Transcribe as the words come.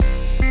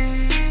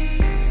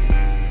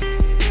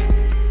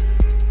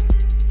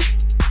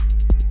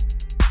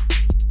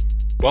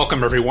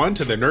Welcome, everyone,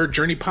 to the Nerd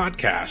Journey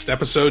Podcast,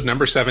 episode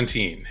number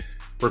 17.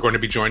 We're going to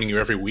be joining you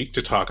every week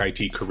to talk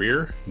IT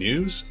career,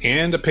 news,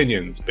 and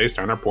opinions based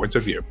on our points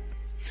of view.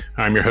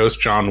 I'm your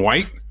host, John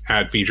White,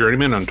 at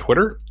VJourneyman on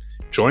Twitter,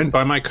 joined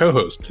by my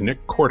co-host,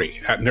 Nick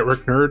Cordy, at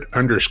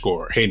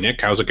NetworkNerd_. Hey,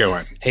 Nick, how's it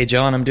going? Hey,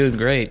 John, I'm doing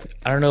great.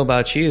 I don't know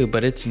about you,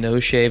 but it's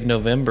No Shave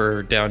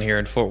November down here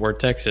in Fort Worth,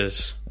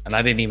 Texas, and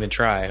I didn't even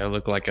try. I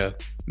look like a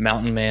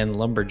mountain man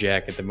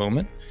lumberjack at the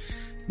moment.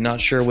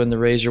 Not sure when the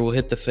razor will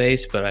hit the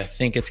face, but I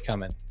think it's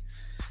coming.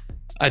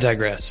 I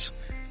digress.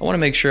 I want to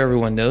make sure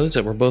everyone knows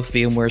that we're both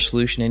VMware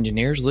solution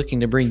engineers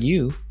looking to bring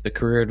you the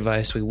career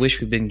advice we wish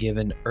we'd been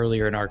given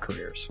earlier in our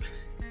careers.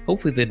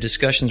 Hopefully the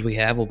discussions we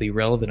have will be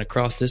relevant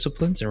across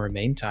disciplines and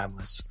remain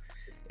timeless.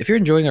 If you're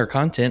enjoying our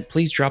content,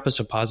 please drop us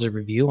a positive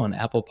review on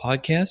Apple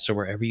Podcasts or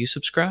wherever you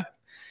subscribe.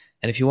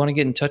 And if you want to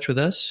get in touch with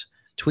us,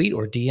 tweet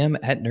or DM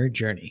at Nerd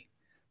Journey.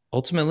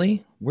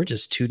 Ultimately, we're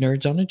just two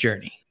nerds on a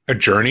journey. A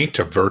journey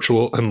to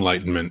virtual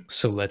enlightenment.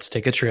 So let's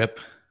take a trip.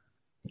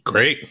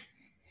 Great.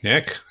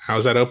 Nick,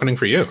 how's that opening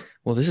for you?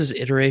 Well, this is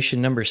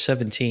iteration number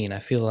 17. I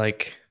feel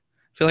like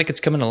it's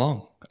coming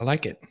along. I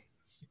like it.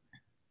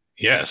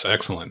 Yes,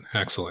 excellent.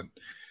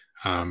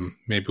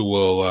 Maybe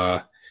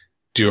we'll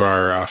do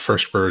our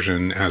first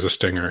version as a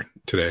stinger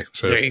today.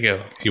 So there you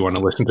go. If you want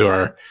to listen to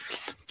our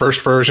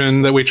first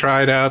version that we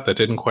tried out that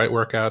didn't quite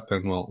work out,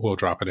 then we'll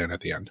drop it in at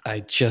the end.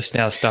 I just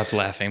now stopped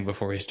laughing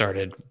before we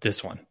started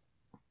this one.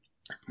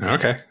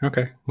 Okay.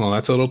 Well,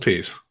 that's a little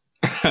tease.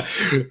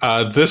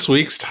 This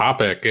week's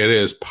topic, it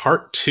is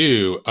part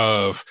 2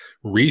 of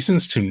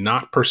reasons to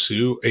not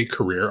pursue a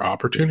career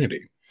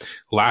opportunity.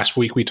 Last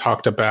week, we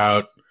talked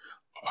about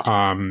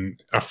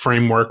a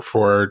framework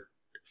for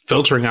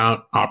filtering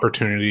out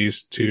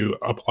opportunities to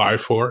apply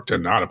for, to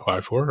not apply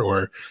for,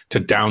 or to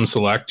down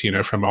select,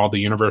 from all the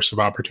universe of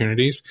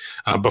opportunities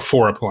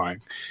before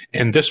applying.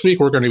 And this week,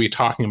 we're going to be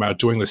talking about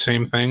doing the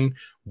same thing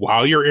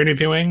while you're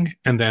interviewing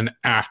and then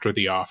after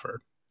the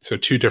offer. So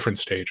 2 different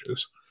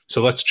stages.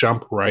 So let's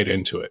jump right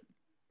into it.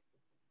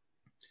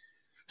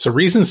 So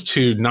reasons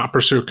to not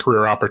pursue a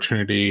career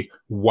opportunity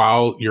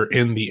while you're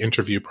in the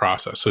interview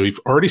process. So you've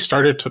already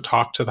started to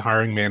talk to the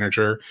hiring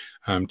manager,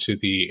 to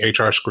the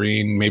HR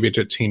screen, maybe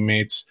to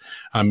teammates.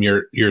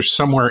 You're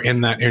somewhere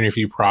in that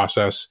interview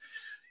process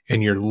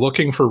and you're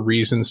looking for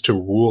reasons to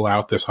rule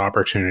out this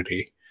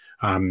opportunity,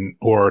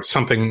 or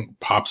something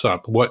pops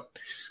up. What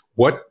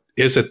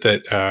is it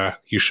that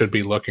you should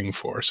be looking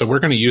for? So we're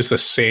going to use the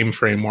same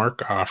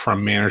framework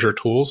from Manager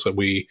Tools that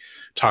we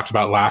talked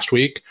about last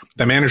week.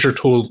 The Manager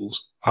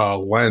Tools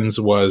lens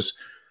was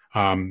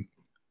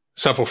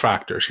several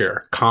factors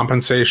here: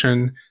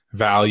 compensation,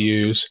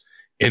 values,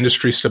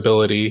 industry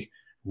stability,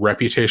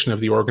 reputation of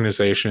the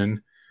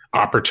organization,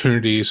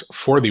 opportunities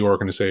for the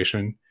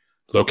organization,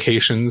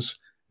 locations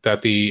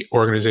that the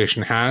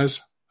organization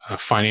has,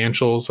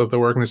 financials of the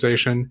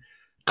organization,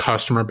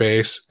 customer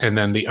base, and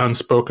then the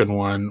unspoken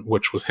one,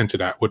 which was hinted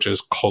at, which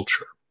is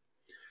culture.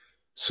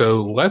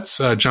 So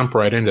let's jump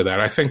right into that.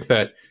 I think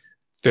that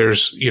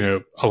there's,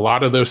 a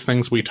lot of those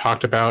things we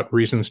talked about,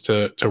 reasons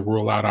to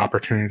rule out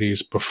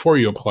opportunities before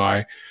you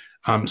apply.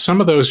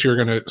 Some of those you're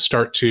going to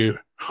start to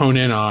hone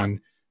in on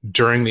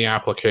during the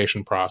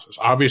application process.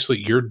 Obviously,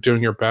 you're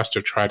doing your best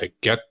to try to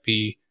get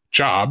the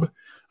job,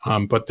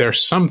 but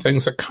there's some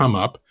things that come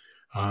up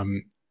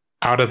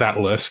out of that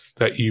list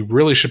that you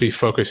really should be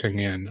focusing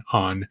in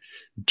on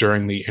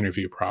during the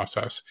interview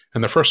process.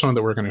 And the first one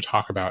that we're going to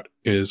talk about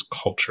is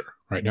culture,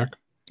 right, Nick?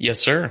 Yes,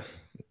 sir.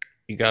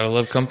 You got to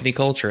love company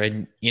culture.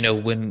 And,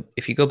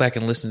 if you go back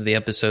and listen to the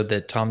episode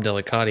that Tom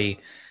Delicati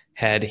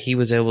had, he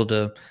was able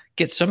to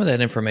get some of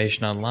that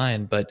information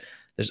online, but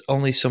there's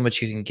only so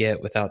much you can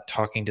get without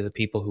talking to the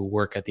people who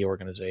work at the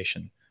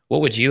organization.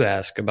 What would you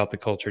ask about the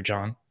culture,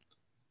 John?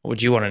 What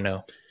would you want to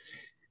know?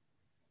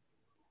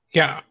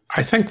 Yeah,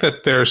 I think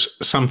that there's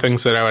some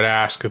things that I would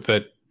ask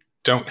that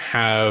don't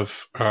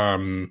have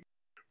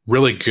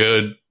really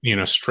good,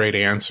 straight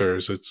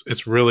answers.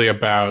 It's really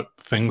about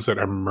things that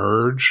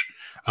emerge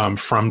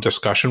from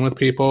discussion with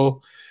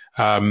people.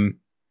 I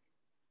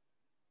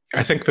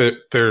think that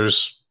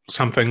there's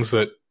some things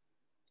that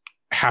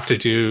have to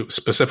do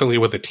specifically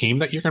with the team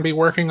that you're going to be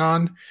working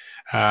on.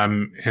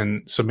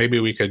 And so maybe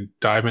we could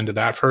dive into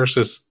that first.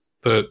 Is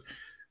the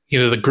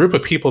group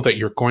of people that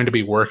you're going to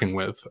be working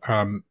with.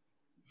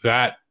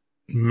 That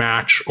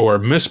match or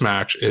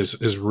mismatch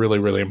is really,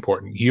 really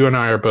important. You and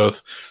I are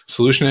both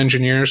solution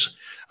engineers.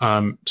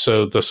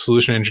 So the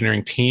solution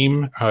engineering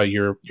team,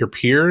 your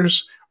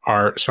peers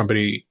are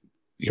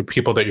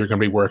people that you're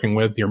going to be working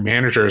with. Your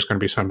manager is going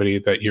to be somebody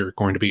that you're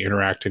going to be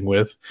interacting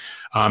with.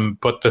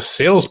 But the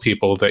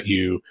salespeople that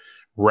you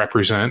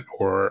represent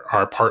or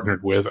are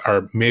partnered with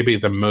are maybe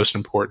the most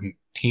important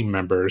team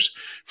members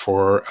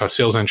for a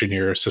sales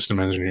engineer, system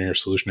engineer,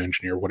 solution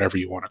engineer, whatever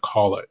you want to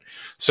call it.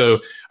 So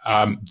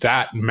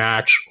that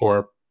match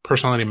or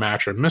personality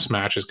match or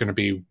mismatch is going to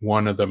be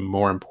one of the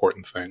more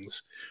important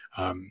things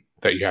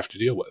that you have to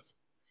deal with.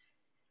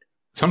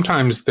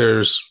 Sometimes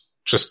there's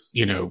just,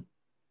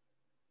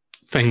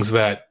 things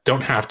that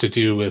don't have to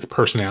do with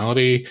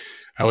personality.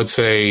 I would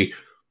say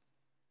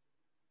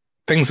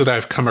things that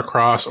I've come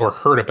across or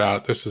heard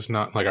about, this is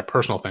not like a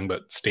personal thing,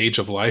 but stage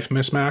of life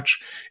mismatch.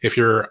 If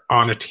you're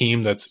on a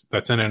team that's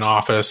in an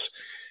office,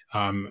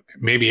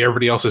 maybe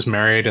everybody else is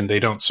married and they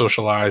don't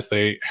socialize.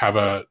 They have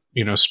a,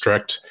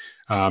 strict,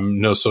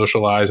 no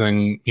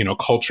socializing,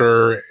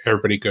 culture.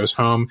 Everybody goes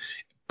home,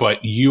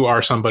 but you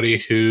are somebody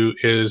who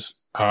is,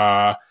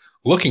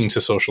 looking to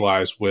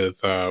socialize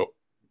with,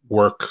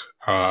 work,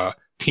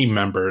 team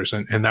members.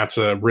 And that's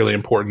a really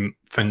important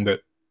thing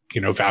that,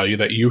 value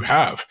that you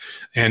have.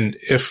 And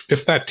if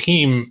that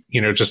team,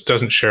 just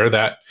doesn't share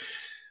that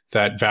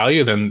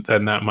value, then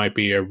that might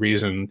be a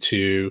reason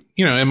to,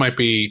 it might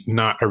be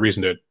not a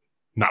reason to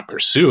not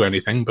pursue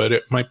anything, but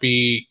it might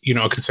be,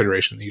 a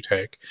consideration that you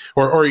take,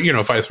 or,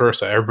 vice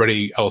versa.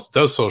 Everybody else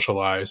does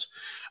socialize,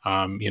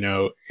 and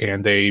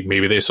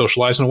maybe they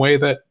socialize in a way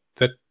that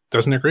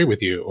doesn't agree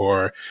with you,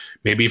 or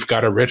maybe you've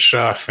got a rich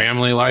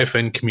family life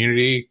and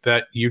community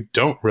that you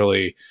don't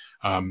really,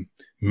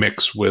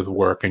 mix with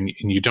work, and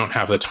you don't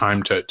have the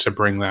time to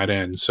bring that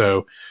in.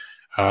 So,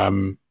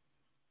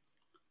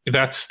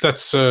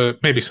 that's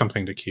maybe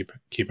something to keep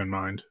in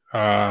mind.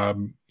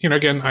 Again,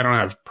 I don't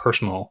have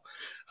personal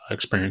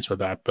experience with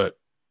that, but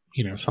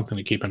something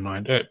to keep in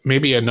mind.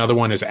 Maybe another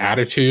one is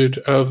attitude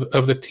of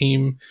the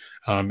team,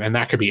 and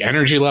that could be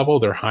energy level.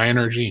 They're high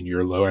energy and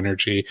you're low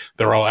energy.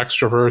 They're all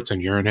extroverts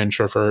and you're an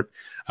introvert.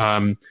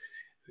 Again,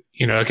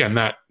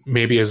 that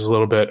maybe is a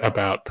little bit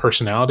about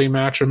personality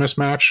match or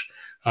mismatch.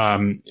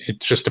 It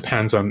just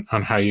depends on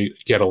how you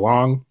get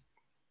along.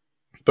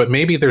 But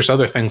maybe there's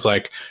other things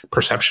like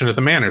perception of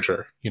the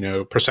manager,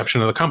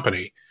 perception of the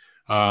company.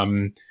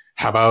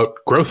 How about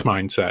growth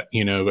mindset?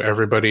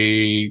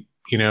 Everybody,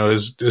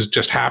 is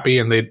just happy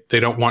and they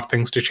don't want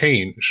things to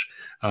change.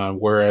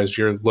 Whereas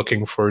you're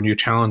looking for new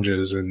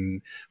challenges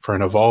and for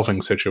an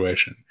evolving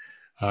situation.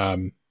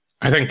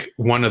 I think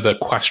one of the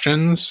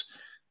questions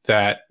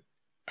that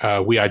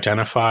we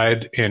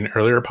identified in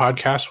earlier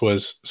podcasts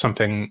was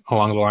something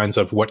along the lines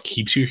of what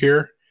keeps you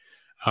here?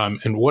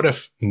 And what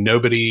if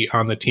nobody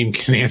on the team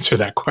can answer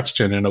that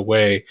question in a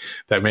way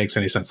that makes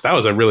any sense? That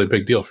was a really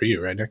big deal for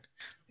you, right, Nick?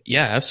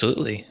 Yeah,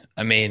 absolutely.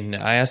 I mean,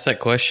 I asked that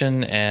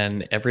question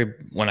and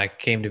when I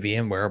came to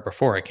VMware, or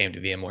before I came to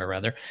VMware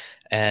rather,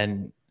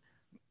 and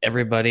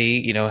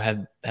everybody,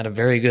 had a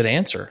very good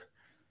answer.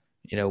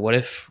 What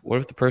if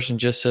the person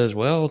just says,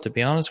 well, to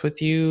be honest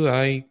with you,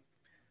 I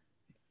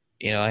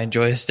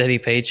enjoy a steady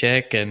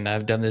paycheck and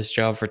I've done this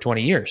job for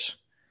 20 years.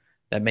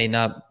 That may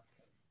not,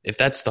 if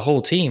that's the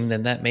whole team,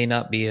 then that may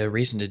not be a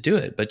reason to do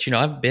it. But,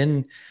 I've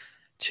been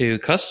to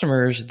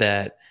customers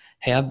that,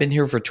 hey, I've been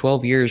here for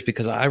 12 years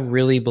because I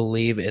really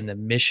believe in the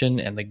mission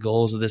and the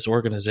goals of this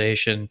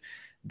organization.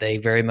 They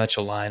very much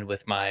align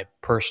with my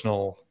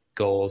personal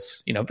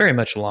goals, very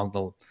much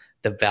along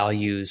the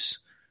values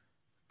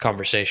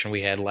conversation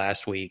we had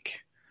last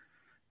week.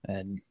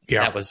 And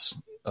that was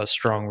a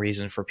strong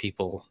reason for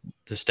people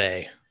to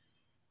stay.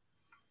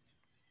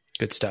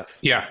 Good stuff.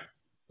 Yeah,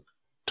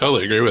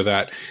 totally agree with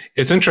that.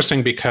 It's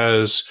interesting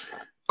because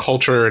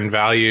culture and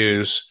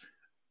values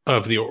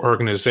of the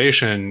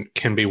organization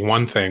can be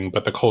one thing,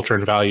 but the culture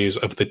and values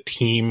of the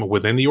team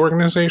within the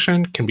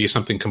organization can be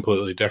something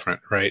completely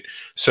different, right?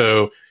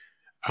 So,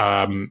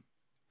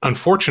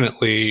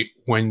 unfortunately,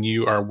 when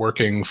you are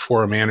working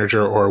for a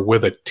manager or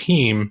with a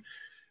team,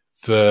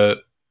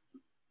 the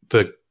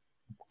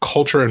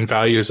culture and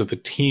values of the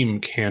team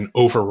can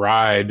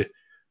override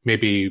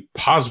maybe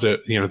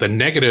positive, the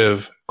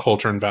negative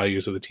culture and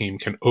values of the team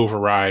can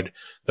override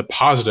the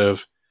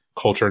positive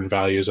culture and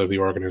values of the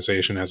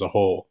organization as a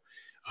whole.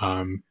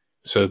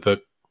 So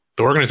the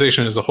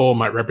organization as a whole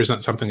might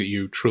represent something that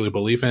you truly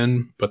believe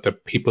in, but the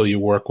people you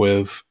work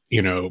with,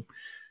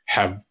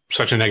 have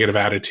such a negative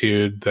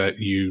attitude that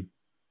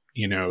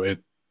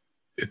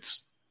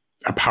it's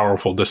a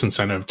powerful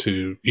disincentive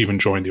to even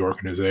join the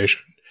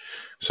organization.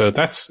 So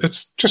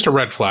it's just a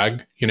red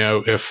flag,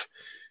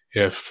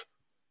 if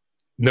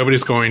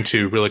nobody's going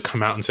to really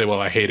come out and say,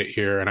 well, I hate it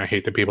here and I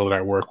hate the people that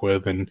I work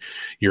with, and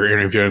you're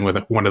interviewing with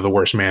one of the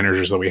worst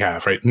managers that we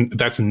have, right?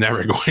 That's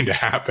never going to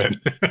happen.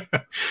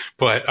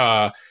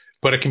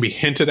 But it can be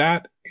hinted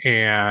at,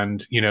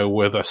 and,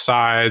 with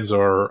asides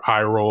or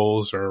eye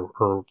rolls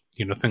or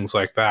things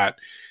like that.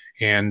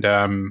 And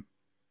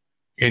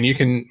you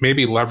can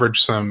maybe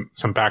leverage some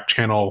back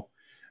channel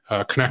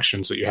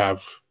connections that you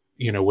have,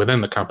 within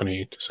the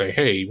company to say,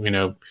 hey,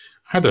 I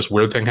had this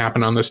weird thing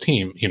happen on this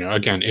team.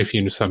 Again, if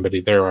you knew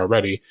somebody there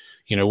already,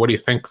 what do you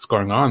think is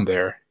going on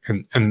there?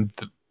 And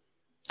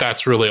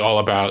that's really all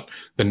about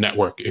the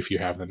network, if you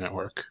have the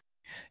network.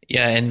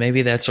 Yeah, and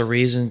maybe that's a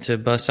reason to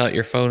bust out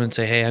your phone and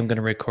say, hey, I'm going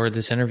to record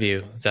this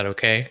interview. Is that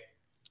okay?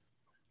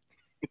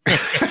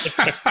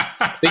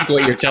 I think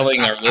what you're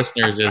telling our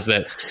listeners is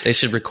that they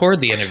should record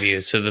the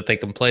interviews so that they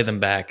can play them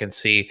back and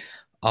see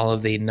all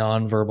of the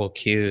nonverbal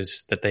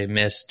cues that they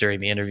missed during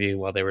the interview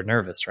while they were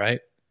nervous,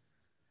 right?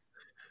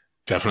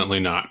 Definitely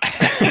not.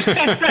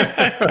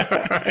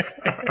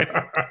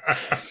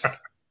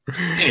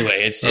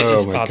 Anyway, it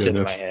just popped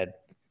into my head.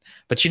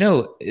 But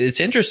it's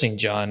interesting,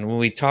 John, when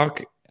we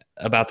talk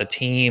about the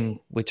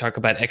team, we talk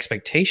about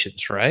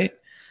expectations, right?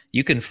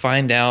 You can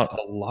find out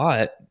a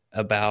lot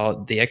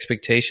about the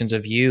expectations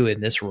of you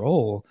in this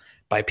role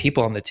by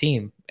people on the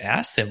team.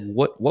 Ask them,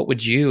 what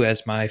would you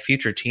as my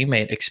future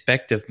teammate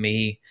expect of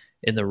me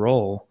in the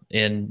role,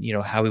 in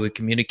how we would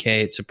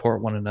communicate,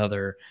 support one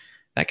another,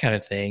 that kind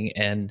of thing,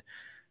 and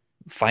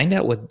find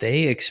out what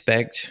they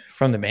expect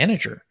from the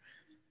manager.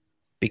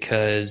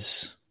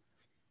 Because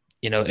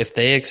if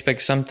they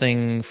expect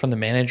something from the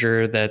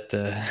manager that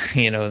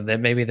that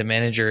maybe the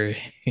manager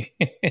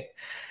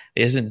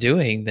isn't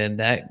doing, then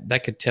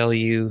that could tell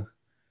you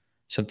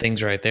some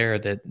things right there,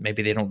 that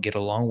maybe they don't get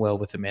along well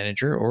with the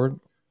manager,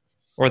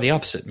 or the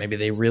opposite. Maybe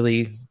they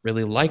really,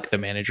 really like the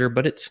manager,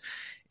 but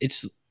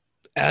it's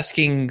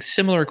asking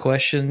similar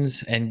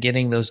questions and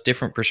getting those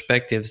different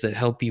perspectives that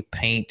help you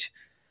paint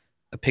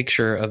a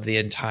picture of the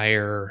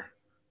entire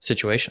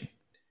situation.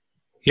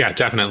 Yeah,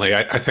 definitely.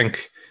 I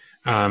think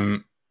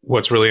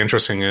what's really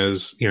interesting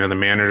is, the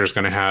manager is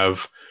going to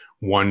have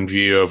one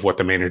view of what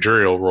the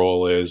managerial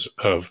role is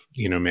of,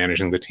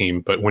 managing the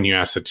team. But when you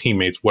ask the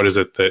teammates, what is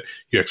it that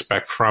you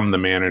expect from the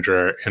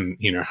manager, and,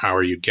 how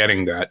are you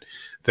getting that?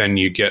 Then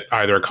you get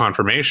either a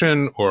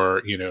confirmation or,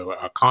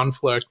 a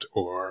conflict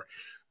or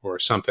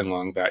something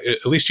along that.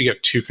 At least you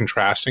get two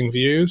contrasting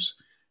views,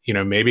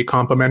 maybe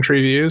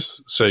complementary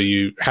views. So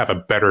you have a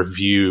better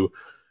view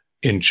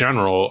in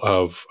general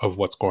of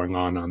what's going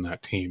on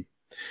that team.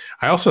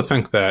 I also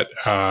think that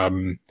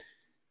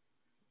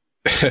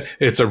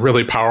it's a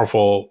really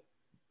powerful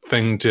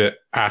thing to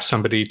ask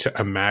somebody to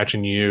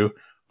imagine you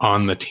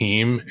on the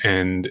team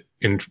and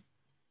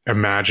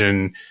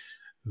imagine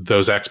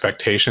those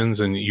expectations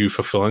and you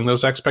fulfilling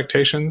those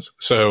expectations.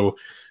 So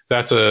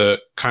that's a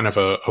kind of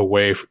a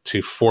way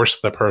to force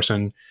the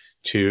person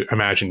to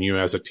imagine you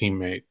as a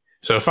teammate.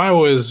 So if I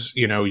was,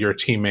 your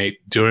teammate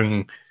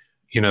doing,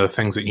 the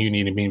things that you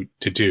needed me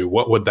to do,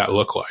 what would that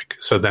look like?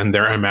 So then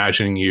they're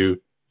imagining you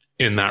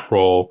in that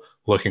role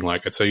looking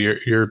like it. So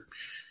you're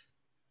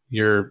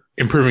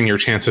improving your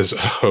chances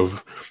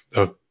of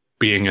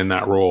being in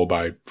that role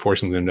by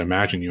forcing them to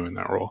imagine you in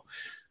that role.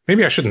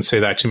 Maybe I shouldn't say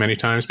that too many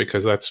times,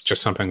 because that's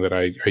just something that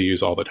I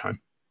use all the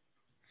time.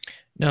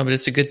 No, but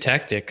it's a good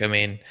tactic. I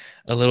mean,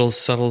 a little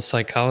subtle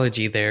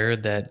psychology there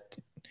that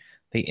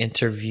the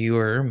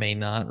interviewer may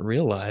not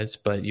realize,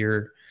 but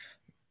you're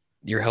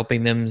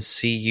helping them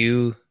see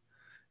you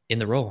in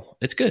the role.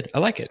 It's good. I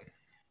like it.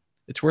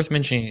 It's worth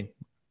mentioning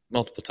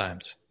multiple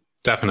times.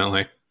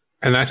 Definitely.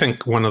 And I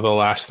think one of the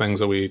last things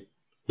that we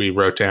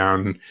wrote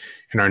down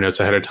in our notes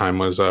ahead of time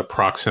was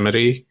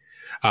proximity.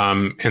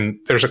 And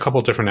there's a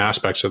couple different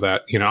aspects of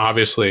that.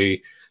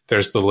 Obviously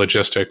there's the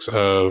logistics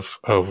of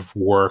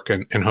work,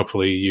 and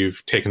hopefully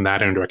you've taken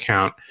that into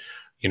account,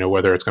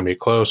 whether it's going to be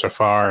close or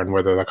far, and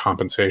whether the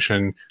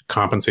compensation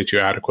compensates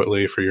you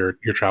adequately for your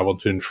travel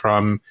to and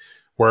from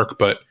work.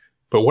 But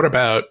what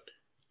about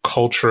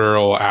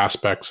cultural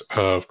aspects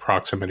of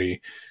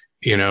proximity?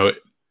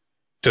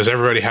 Does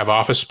everybody have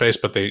office space,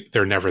 but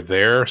they're never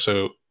there?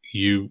 So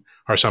you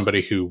are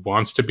somebody who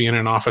wants to be in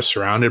an office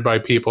surrounded by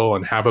people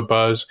and have a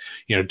buzz.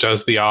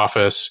 Does the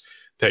office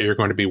that you're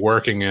going to be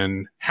working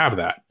in have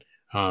that?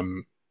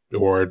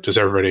 Or does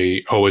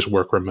everybody always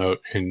work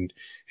remote and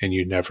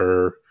you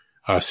never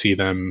see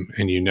them,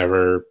 and you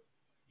never,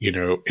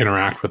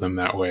 interact with them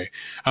that way?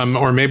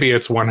 Or maybe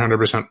it's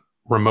 100%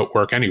 remote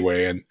work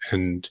anyway,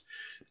 and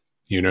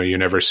you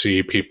never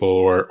see people,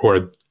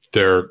 or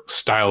their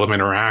style of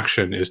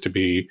interaction is to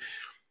be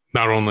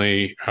not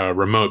only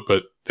remote,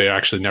 but they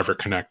actually never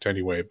connect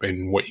anyway.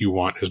 And what you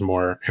want is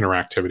more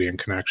interactivity and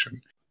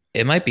connection.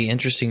 It might be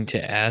interesting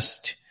to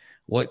ask,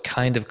 what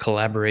kind of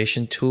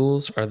collaboration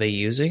tools are they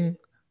using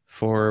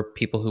for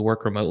people who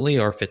work remotely,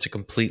 or if it's a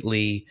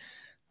completely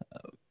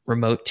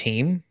remote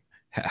team?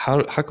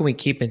 How can we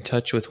keep in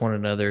touch with one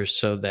another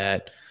so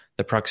that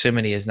the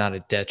proximity is not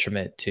a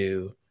detriment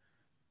to,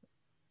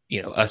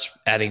 us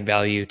adding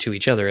value to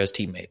each other as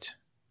teammates?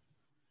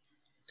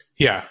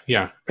 Yeah.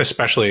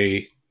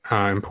 Especially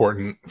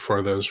important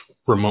for those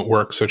remote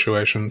work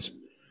situations.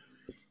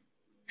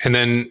 And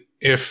then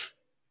if,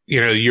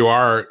 you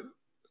are,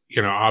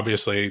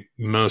 obviously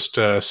most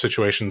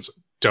situations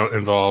don't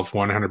involve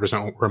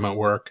 100% remote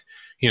work.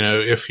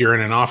 If you're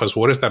in an office,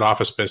 what is that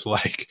office space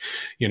like?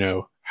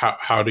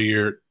 How do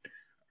you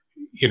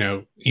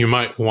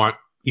might want,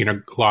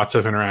 lots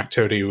of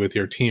interactivity with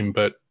your team,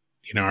 but,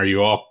 are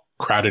you all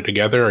crowded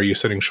together? Are you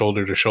sitting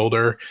shoulder to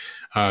shoulder?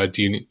 Do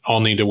you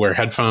all need to wear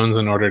headphones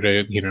in order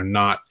to,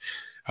 not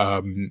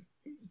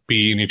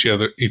be in each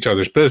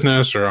other's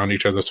business or on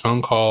each other's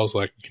phone calls?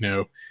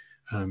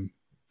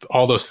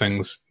 All those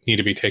things need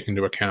to be taken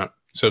into account.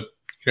 So,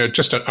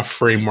 just a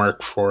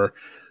framework for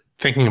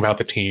thinking about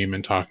the team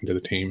and talking to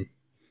the team.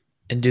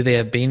 And do they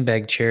have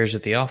beanbag chairs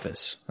at the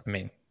office? I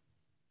mean,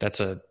 that's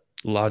a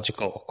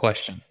logical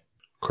question.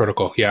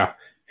 Critical, yeah.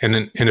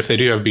 And if they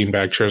do have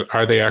beanbag chairs,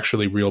 are they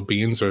actually real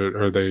beans,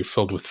 or are they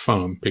filled with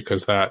foam?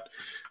 Because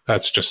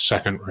that's just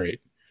second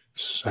rate.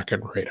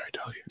 Second rate, I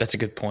tell you. That's a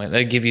good point.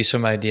 That'd give you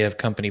some idea of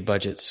company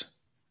budgets.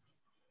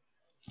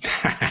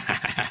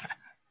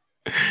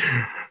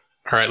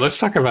 All right, let's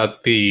talk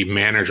about the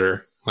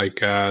manager, like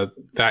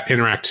that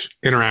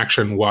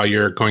interaction while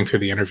you're going through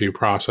the interview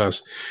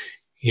process.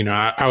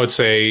 I would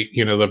say,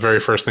 the very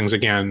first things,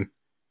 again,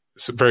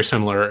 it's very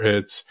similar.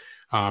 It's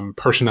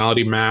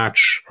personality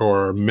match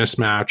or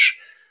mismatch.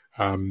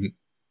 Um,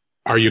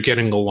 are you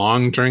getting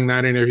along during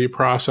that interview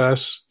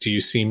process? Do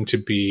you seem to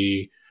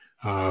be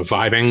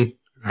vibing?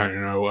 I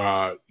don't know,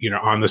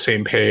 on the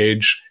same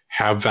page,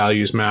 have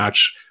values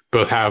match,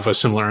 both have a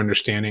similar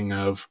understanding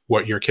of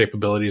what your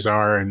capabilities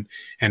are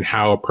and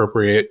how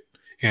appropriate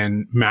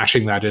and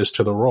matching that is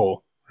to the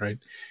role, right?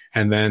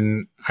 And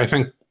then I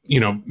think,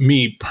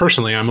 me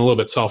personally, I'm a little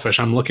bit selfish.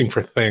 I'm looking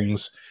for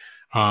things.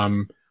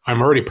 I'm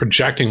already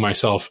projecting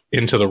myself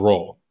into the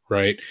role,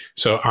 right?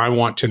 So I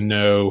want to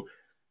know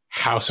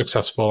how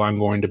successful I'm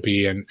going to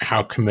be and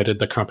how committed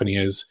the company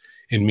is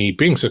in me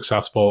being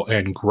successful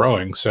and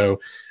growing. So,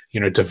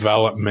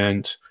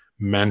 development,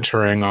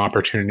 mentoring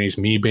opportunities,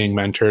 me being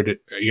mentored,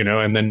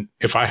 and then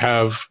if I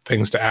have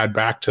things to add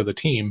back to the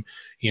team,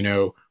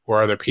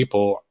 or other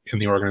people in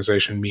the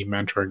organization, me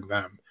mentoring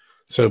them.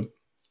 So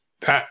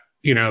that,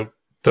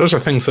 those are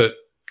things that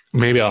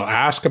maybe I'll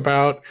ask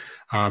about.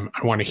 I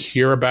want to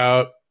hear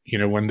about,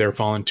 when they're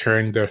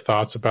volunteering their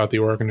thoughts about the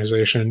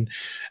organization,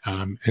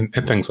 and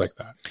things like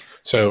that.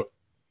 So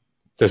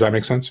does that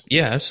make sense?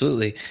 Yeah,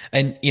 absolutely.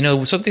 And,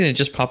 something that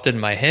just popped in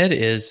my head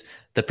is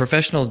the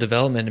professional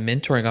development and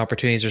mentoring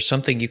opportunities are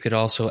something you could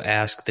also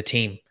ask the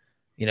team.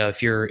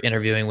 If you're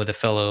interviewing with a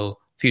fellow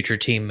future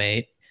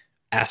teammate,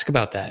 ask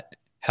about that.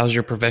 How's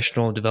your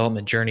professional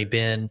development journey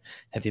been?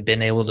 Have you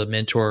been able to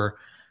mentor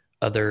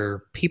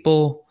other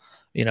people?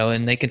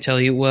 And they can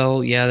tell you,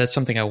 well, yeah, that's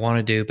something I want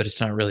to do, but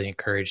it's not really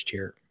encouraged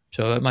here.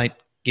 So it might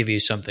give you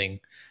something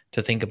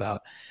to think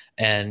about.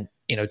 And,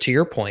 to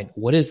your point,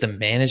 what is the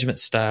management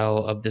style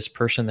of this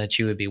person that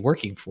you would be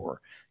working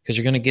for? Because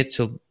you're going to get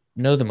to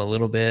know them a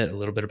little bit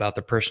about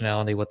their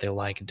personality, what they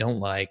like and don't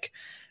like.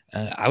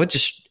 I would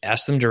just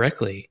ask them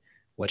directly,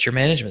 what's your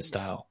management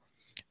style?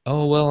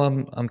 Oh, well,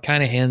 I'm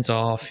kind of hands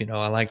off.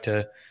 I like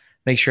to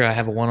make sure I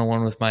have a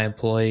one-on-one with my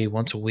employee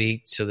once a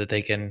week so that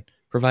they can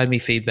provide me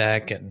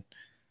feedback and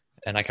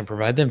I can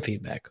provide them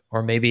feedback.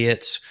 Or maybe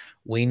it's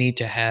we need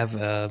to have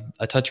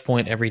a touch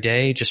point every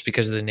day just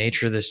because of the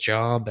nature of this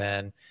job.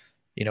 And,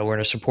 we're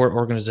in a support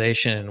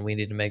organization and we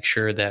need to make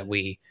sure that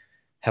we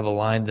have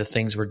aligned the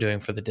things we're doing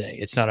for the day.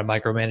 It's not a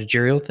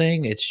micromanagerial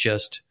thing. It's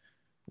just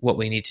what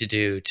we need to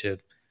do to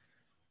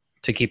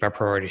keep our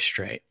priorities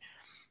straight.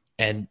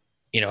 And,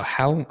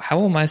 how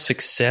will my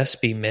success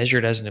be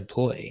measured as an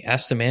employee?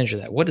 Ask the manager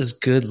that. What does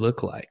good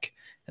look like?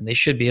 And they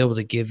should be able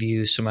to give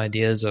you some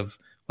ideas of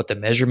what the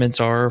measurements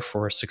are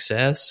for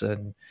success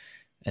and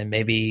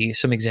maybe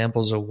some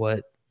examples of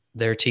what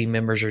their team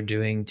members are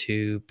doing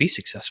to be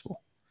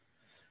successful.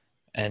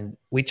 And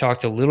we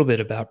talked a little bit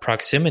about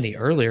proximity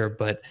earlier,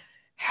 but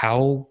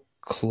how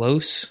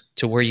close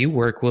to where you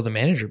work will the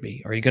manager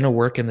be? Are you going to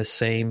work in the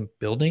same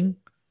building,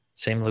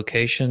 same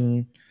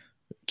location,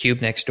 cube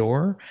next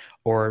door?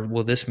 Or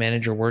will this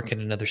manager work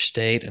in another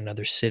state,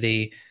 another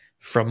city,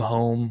 from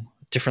home,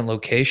 different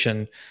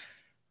location?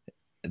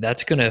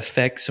 That's going to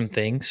affect some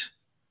things.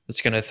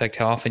 It's going to affect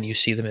how often you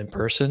see them in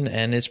person,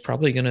 and it's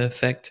probably going to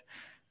affect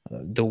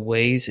the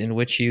ways in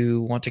which you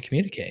want to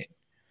communicate.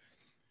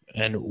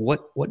 And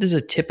what does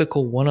a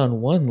typical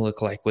one-on-one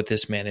look like with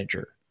this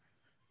manager?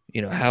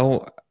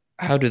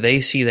 How do they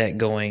see that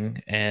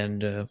going?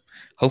 And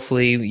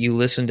hopefully you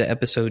listen to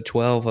episode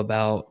 12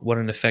 about what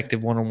an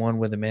effective one-on-one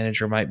with a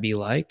manager might be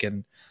like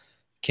and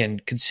can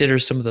consider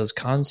some of those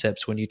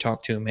concepts when you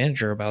talk to a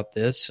manager about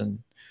this. And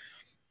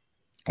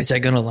is that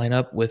going to line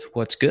up with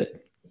what's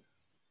good?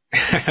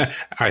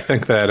 I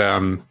think that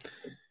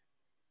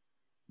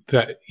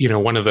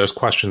one of those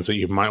questions that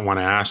you might want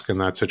to ask in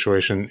that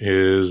situation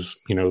is,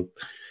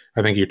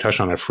 I think you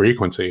touched on a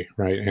frequency,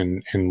 right?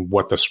 And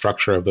what the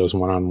structure of those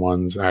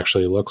one-on-ones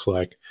actually looks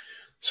like.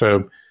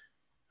 So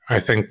I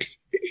think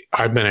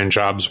I've been in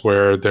jobs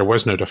where there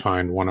was no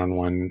defined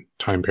one-on-one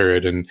time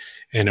period, and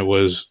it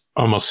was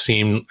almost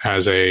seen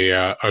as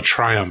a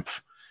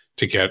triumph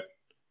to get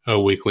a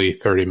weekly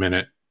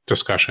 30-minute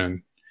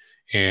discussion.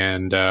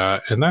 And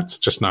that's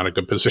just not a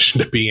good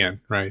position to be in,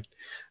 right?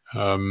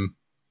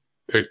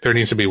 There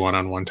needs to be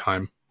one-on-one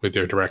time with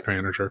your direct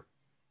manager.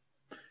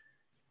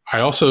 I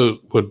also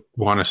would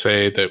want to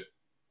say that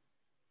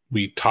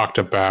we talked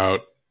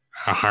about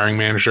hiring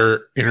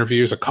manager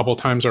interviews a couple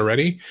times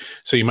already.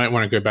 So you might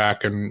want to go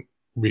back and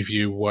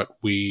review what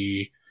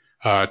we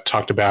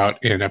talked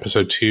about in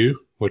episode 2,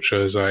 which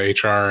was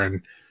HR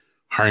and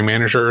hiring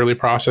manager early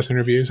process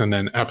interviews. And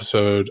then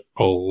episode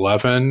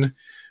 11,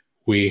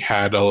 we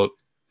had a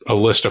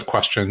list of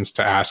questions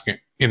to ask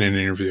in an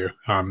interview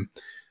from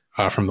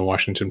the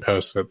Washington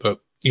Post that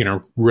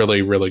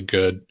really, really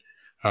good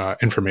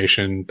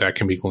information that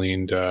can be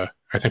gleaned. I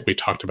think we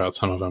talked about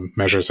some of them,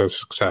 measures of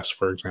success,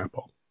 for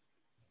example.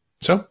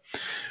 So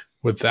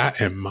with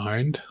that in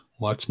mind,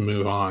 let's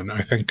move on.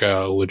 I think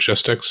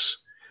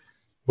logistics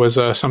was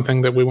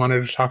something that we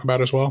wanted to talk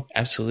about as well.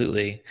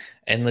 Absolutely.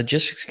 And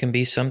logistics can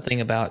be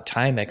something about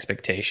time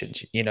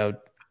expectations.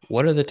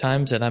 What are the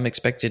times that I'm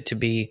expected to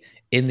be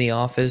in the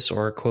office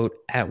or, quote,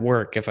 at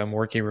work if I'm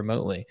working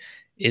remotely?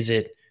 Is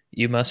it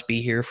you must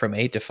be here from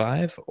 8 to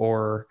 5,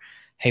 or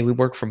hey, we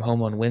work from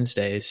home on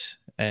Wednesdays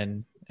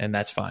and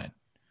that's fine?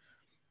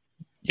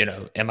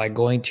 Am I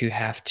going to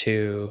have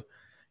to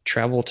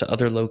travel to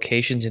other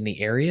locations in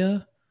the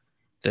area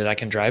that I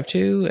can drive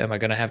to? Am I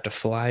going to have to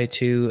fly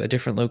to a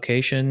different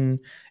location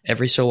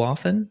every so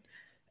often?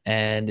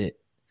 And,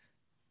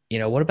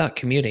 what about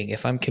commuting?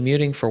 If I'm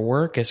commuting for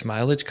work, is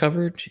mileage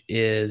covered?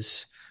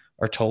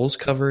 Are tolls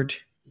covered?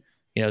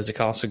 Is the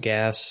cost of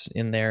gas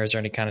in there? Is there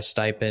any kind of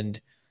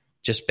stipend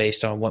just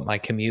based on what my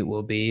commute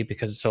will be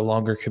because it's a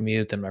longer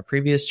commute than my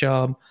previous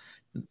job?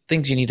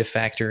 Things you need to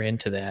factor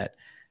into that.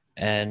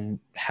 And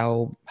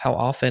how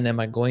often am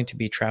I going to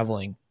be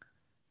traveling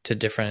to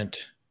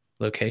different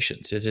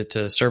locations? Is it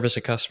to service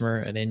a customer,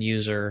 an end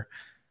user,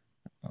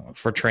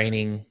 for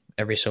training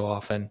every so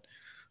often?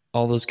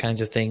 All those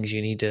kinds of things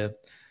you need to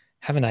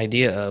have an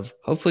idea of.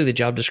 Hopefully the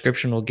job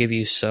description will give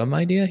you some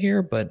idea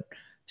here, but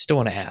still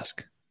want to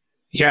ask.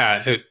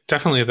 Yeah,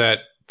 definitely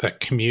that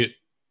commute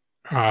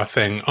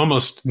thing.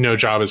 Almost no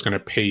job is going to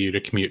pay you to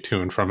commute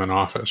to and from an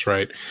office,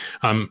 right?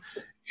 And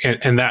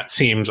that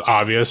seems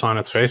obvious on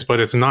its face, but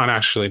it's not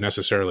actually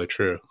necessarily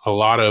true. A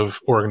lot of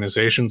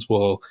organizations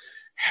will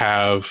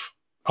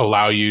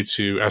allow you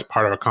to, as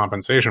part of a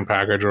compensation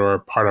package or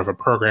part of a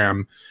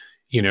program,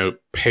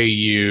 pay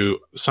you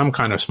some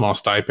kind of small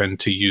stipend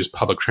to use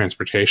public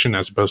transportation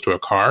as opposed to a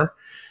car.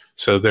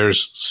 So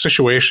there's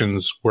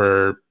situations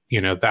where,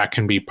 that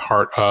can be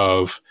part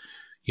of,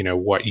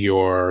 what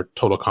your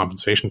total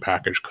compensation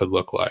package could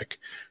look like.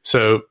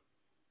 So,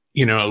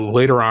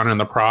 later on in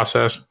the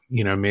process,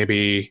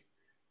 maybe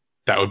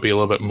that would be a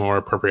little bit more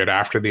appropriate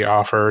after the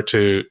offer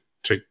to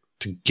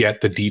get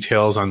the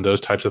details on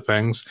those types of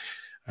things.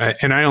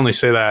 And I only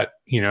say that,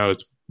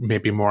 it's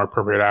maybe more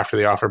appropriate after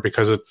the offer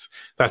because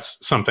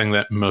that's something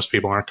that most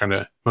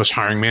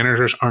hiring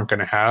managers aren't going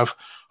to have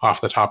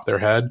off the top of their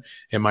head.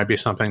 It might be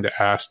something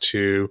to ask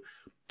to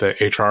the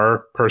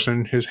HR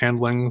person who's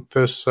handling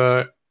this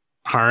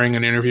hiring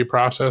and interview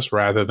process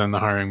rather than the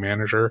hiring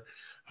manager.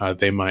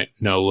 They might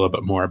know a little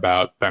bit more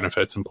about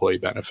benefits, employee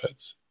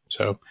benefits.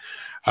 So,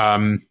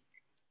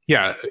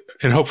 yeah,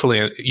 and hopefully,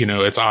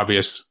 it's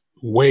obvious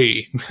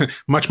way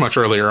much, much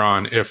earlier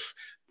on if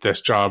this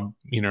job,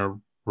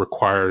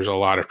 requires a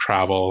lot of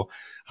travel.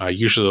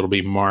 Usually it'll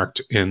be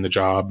marked in the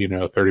job,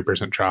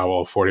 30%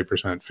 travel, 40%,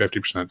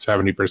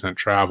 50%, 70%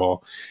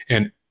 travel.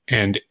 And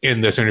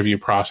in this interview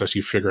process,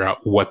 you figure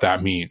out what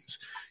that means.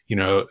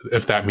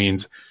 If that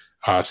means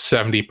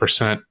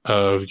 70%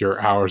 of your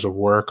hours of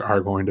work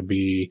are going to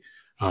be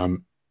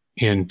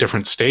in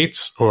different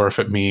states, or if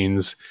it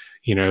means,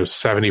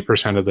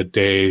 70% of the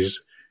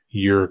days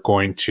you're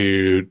going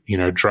to,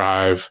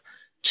 drive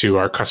to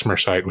our customer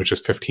site, which is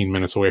 15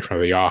 minutes away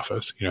from the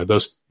office.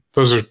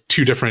 Those are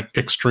two different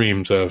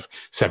extremes of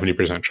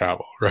 70%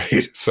 travel,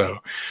 right? So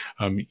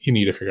you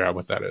need to figure out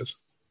what that is.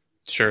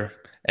 Sure.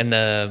 And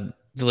the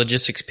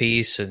logistics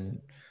piece and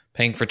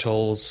paying for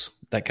tolls,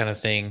 that kind of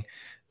thing,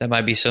 that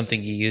might be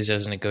something you use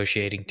as a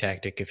negotiating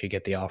tactic if you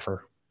get the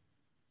offer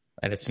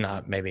and it's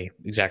not maybe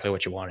exactly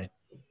what you wanted.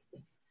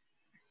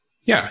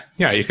 Yeah.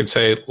 You could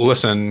say,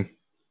 listen,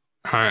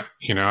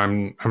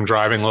 I'm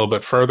driving a little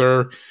bit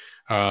further.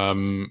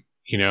 I'm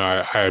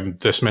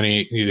this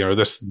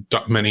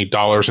many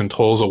dollars in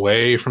tolls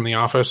away from the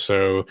office.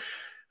 So,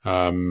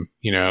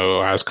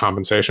 as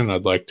compensation,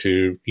 I'd like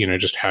to,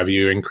 just have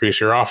you increase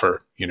your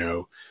offer,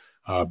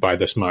 by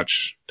this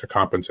much to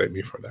compensate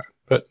me for that.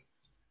 But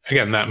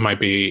again, that might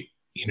be,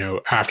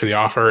 after the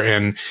offer.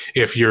 And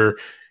if you're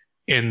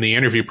in the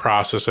interview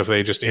process, if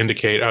they just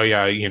indicate, oh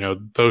yeah,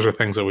 those are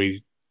things that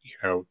we,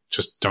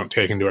 just don't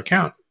take into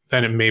account,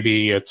 then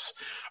maybe it's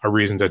a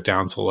reason to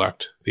down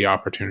select the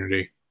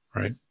opportunity,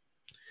 right?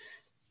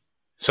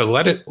 So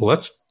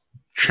let's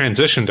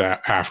transition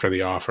to after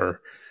the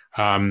offer.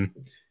 And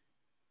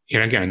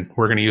again,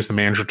 we're going to use the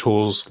manager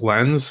tools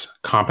lens: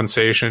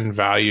 compensation,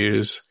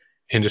 values,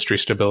 industry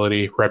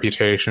stability,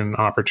 reputation,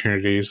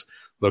 opportunities,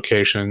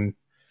 location,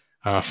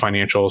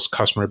 financials,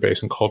 customer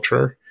base, and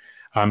culture.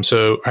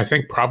 So I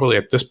think probably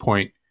at this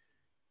point,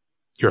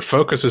 your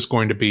focus is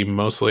going to be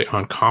mostly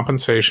on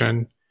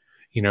compensation,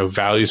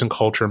 values and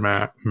culture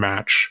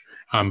match.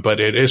 But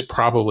it is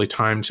probably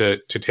time to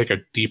take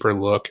a deeper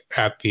look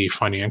at the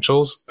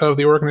financials of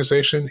the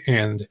organization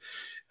and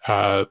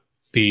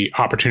the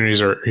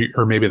opportunities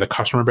or maybe the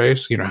customer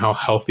base, how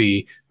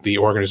healthy the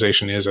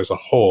organization is as a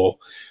whole.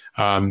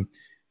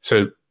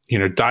 So,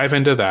 dive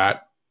into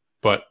that.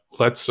 But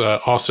let's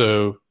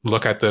also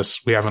look at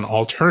this. We have an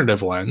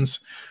alternative lens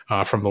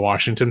from the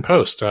Washington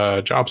Post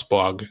jobs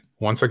blog.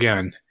 Once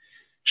again,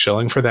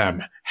 shilling for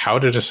them, how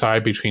to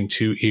decide between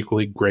two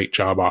equally great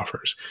job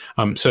offers.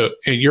 So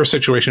your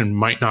situation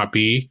might not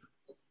be,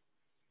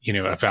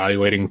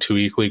 evaluating two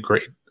equally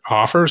great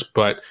offers,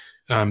 but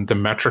the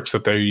metrics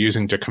that they're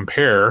using to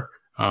compare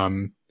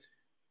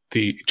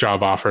the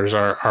job offers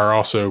are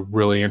also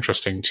really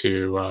interesting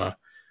to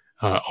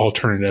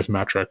alternative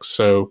metrics.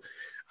 So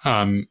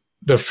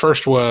the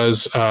first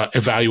was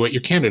evaluate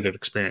your candidate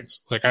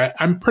experience. Like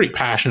I'm pretty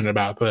passionate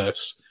about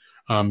this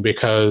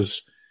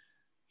because,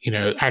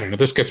 I don't know,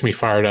 this gets me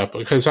fired up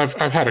because I've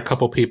had a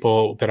couple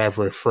people that I've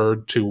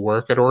referred to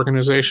work at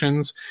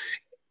organizations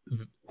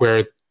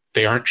where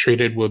they aren't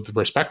treated with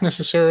respect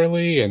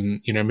necessarily,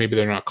 and maybe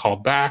they're not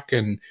called back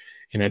in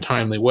a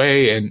timely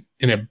way, and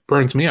it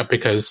burns me up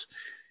because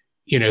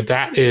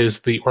that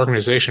is the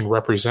organization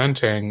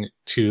representing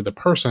to the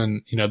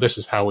person, this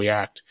is how we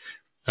act.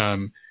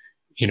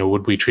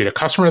 Would we treat a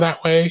customer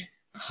that way?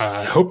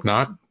 I hope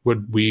not.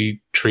 Would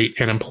we treat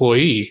an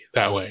employee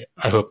that way?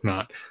 I hope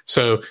not.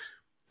 So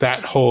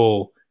that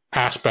whole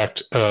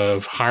aspect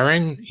of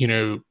hiring,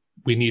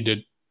 we need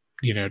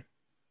to,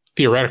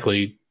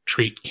 theoretically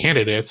treat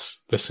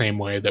candidates the same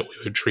way that we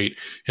would treat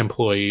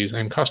employees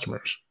and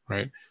customers,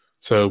 right?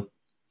 So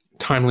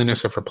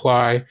timeliness of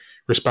reply,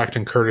 respect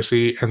and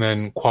courtesy, and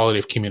then quality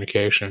of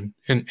communication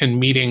and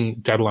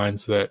meeting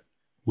deadlines that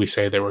we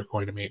say that we're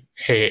going to meet.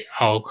 Hey,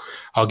 I'll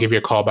give you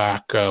a call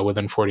back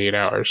within 48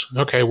 hours.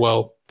 Okay,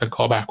 well, then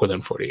call back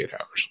within 48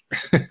 hours.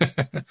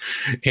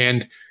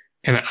 And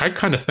I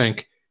kind of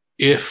think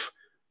if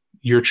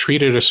you're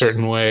treated a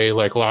certain way,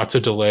 like lots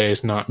of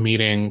delays, not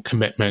meeting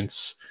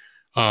commitments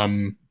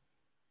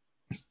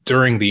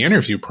during the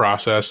interview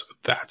process,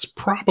 that's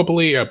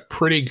probably a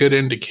pretty good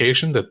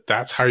indication that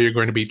that's how you're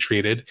going to be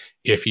treated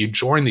if you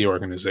join the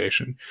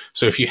organization.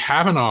 So if you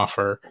have an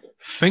offer,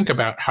 think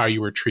about how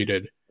you were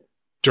treated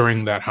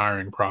during that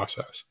hiring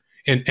process.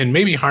 And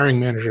maybe hiring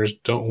managers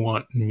don't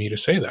want me to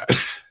say that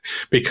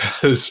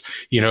because,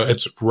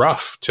 it's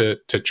rough to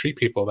treat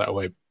people that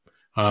way.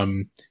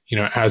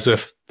 As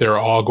if they're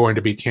all going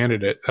to be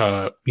candidate,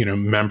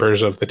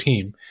 members of the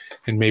team.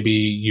 And maybe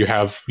you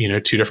have,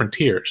 two different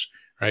tiers,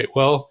 right?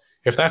 Well,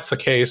 if that's the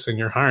case and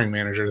you're hiring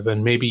manager,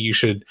 then maybe you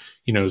should,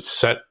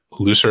 set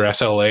looser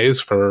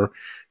SLAs for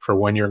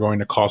when you're going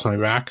to call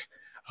somebody back.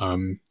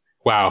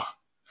 Wow.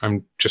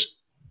 I'm just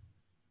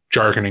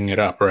jargoning it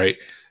up, right?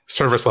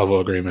 Service level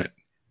agreement,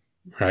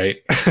 right?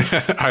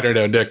 I don't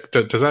know, Nick,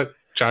 does that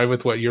jive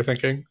with what you're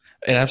thinking?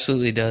 It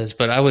absolutely does.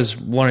 But I was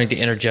wanting to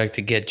interject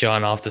to get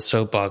John off the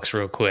soapbox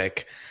real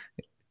quick.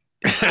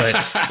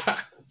 But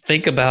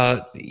think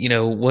about,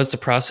 was the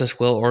process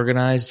well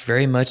organized?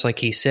 Very much like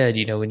he said,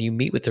 when you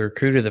meet with the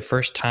recruiter the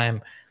first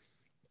time,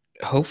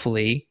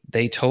 hopefully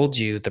they told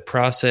you the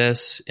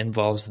process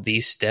involves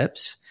these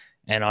steps.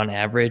 And on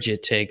average,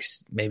 it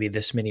takes maybe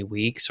this many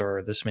weeks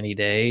or this many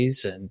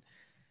days. And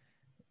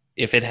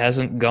if it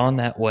hasn't gone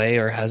that way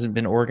or hasn't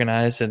been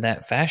organized in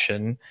that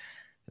fashion,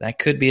 that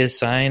could be a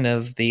sign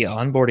of the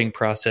onboarding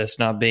process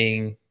not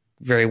being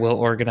very well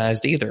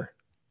organized either,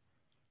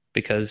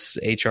 because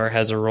HR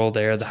has a role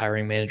there, the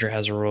hiring manager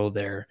has a role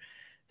there.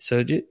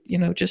 So,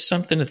 just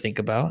something to think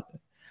about.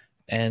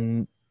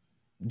 And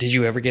did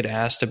you ever get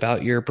asked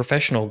about your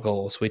professional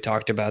goals? We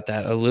talked about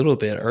that a little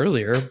bit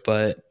earlier,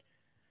 but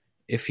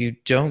if you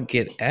don't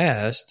get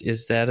asked,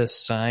 is that a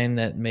sign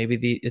that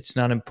maybe it's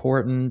not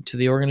important to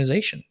the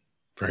organization?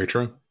 Very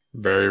true.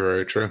 Very,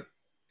 very true.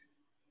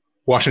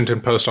 Washington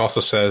Post also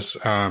says,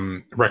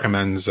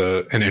 recommends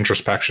an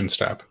introspection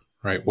step,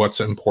 right? What's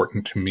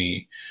important to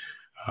me?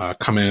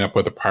 Coming up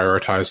with a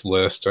prioritized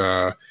list.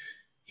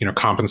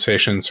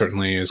 Compensation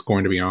certainly is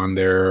going to be on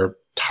there.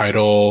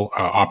 Title,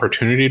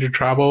 opportunity to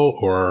travel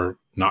or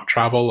not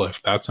travel,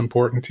 if that's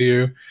important to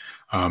you.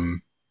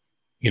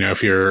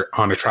 If you're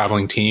on a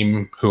traveling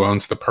team, who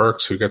owns the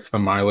perks, who gets the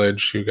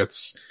mileage, who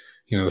gets,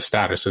 the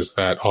status, is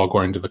that all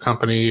going to the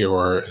company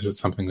or is it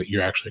something that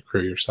you actually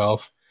accrue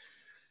yourself?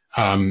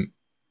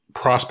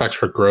 Prospects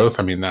for growth.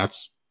 I mean,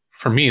 that's,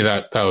 for me,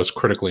 that was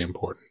critically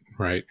important,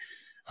 right?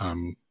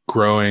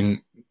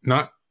 Growing,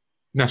 not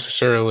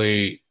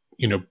necessarily,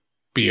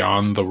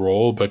 beyond the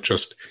role, but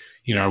just,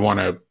 I want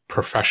to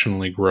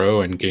professionally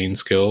grow and gain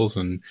skills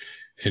and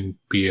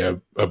be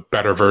a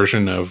better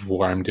version of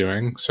what I'm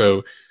doing.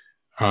 So,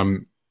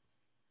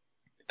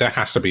 that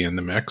has to be in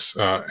the mix.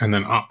 And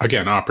then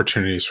again,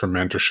 opportunities for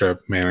mentorship,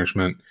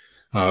 management,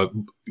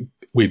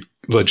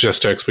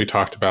 logistics, we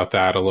talked about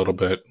that a little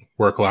bit.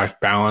 Work-life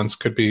balance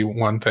could be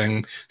one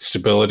thing,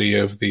 stability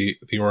of the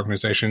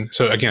organization.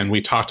 So again, we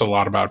talked a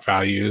lot about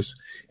values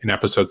in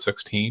episode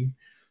 16.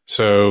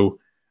 So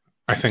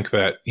I think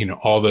that,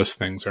 all those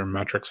things are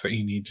metrics that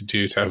you need to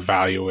do to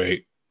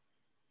evaluate,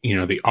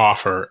 the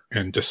offer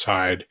and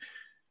decide,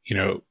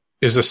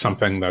 is this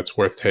something that's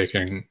worth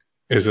taking?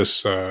 Is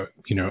this, a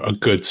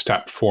good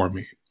step for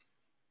me?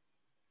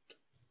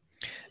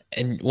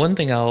 And one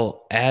thing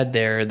I'll add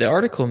there, the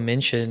article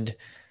mentioned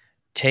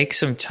take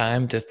some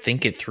time to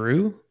think it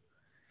through.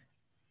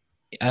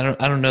 I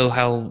don't know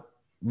how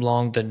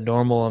long the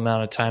normal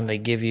amount of time they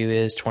give you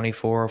is,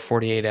 24 or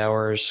 48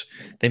 hours.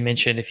 They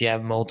mentioned if you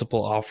have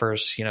multiple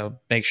offers,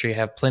 make sure you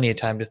have plenty of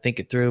time to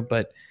think it through.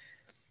 But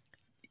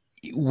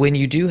when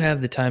you do have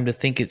the time to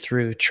think it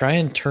through, try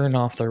and turn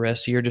off the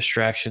rest of your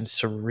distractions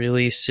to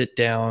really sit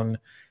down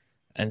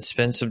and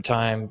spend some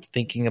time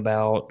thinking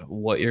about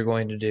what you're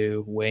going to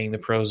do, weighing the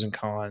pros and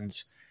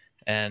cons.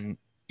 And,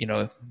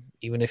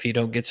 even if you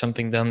don't get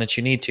something done that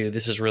you need to,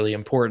 this is really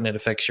important. It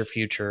affects your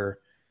future.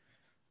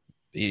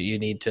 You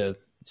need to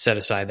set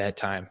aside that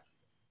time.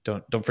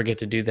 Don't forget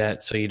to do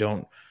that, so you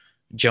don't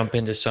jump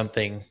into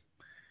something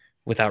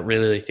without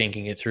really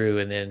thinking it through,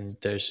 and then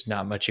there's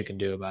not much you can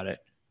do about it.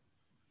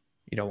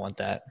 You don't want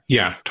that.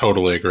 Yeah,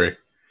 totally agree.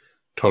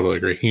 Totally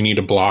agree. You need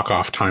to block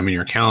off time in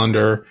your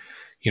calendar,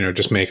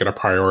 just make it a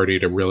priority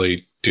to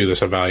really do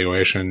this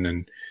evaluation.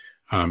 And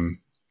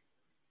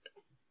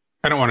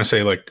I don't want to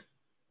say like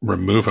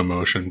remove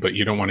emotion, but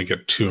you don't want to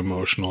get too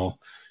emotional.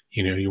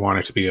 You want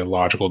it to be a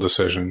logical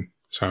decision.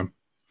 So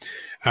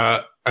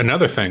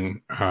another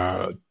thing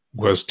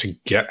was to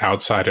get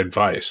outside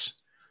advice.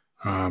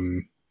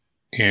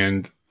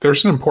 And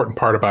there's an important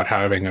part about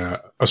having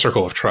a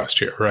circle of trust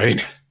here,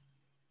 right?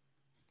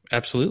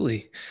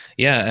 Absolutely.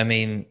 Yeah. I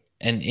mean,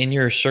 and in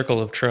your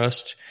circle of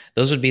trust,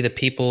 those would be the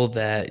people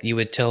that you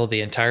would tell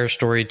the entire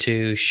story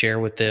to, share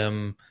with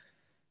them,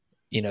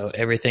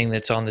 everything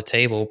that's on the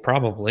table,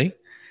 probably,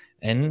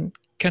 and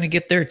kind of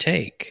get their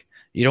take.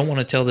 You don't want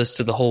to tell this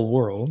to the whole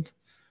world,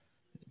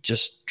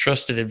 just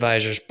trusted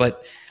advisors.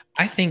 But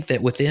I think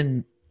that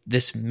within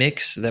this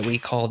mix that we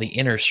call the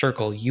inner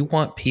circle, you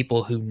want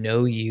people who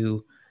know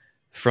you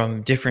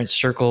from different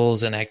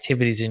circles and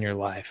activities in your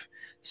life.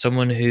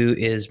 Someone who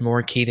is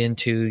more keyed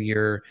into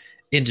your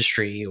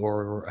industry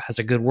or has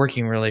a good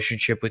working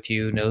relationship with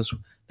you, knows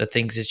the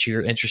things that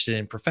you're interested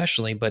in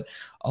professionally, but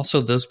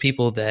also those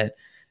people that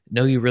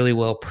know you really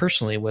well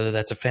personally, whether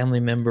that's a family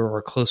member or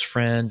a close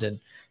friend, and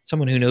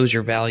someone who knows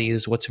your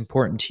values, what's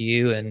important to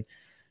you. And,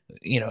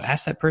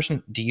 ask that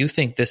person, do you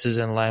think this is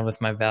in line with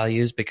my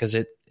values? Because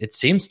it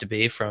seems to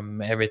be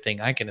from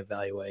everything I can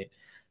evaluate.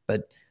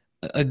 But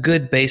a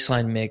good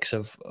baseline mix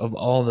of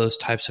all those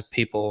types of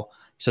people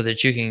so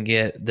that you can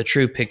get the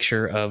true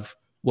picture of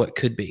what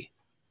could be.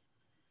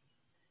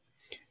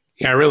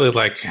 Yeah, I really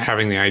like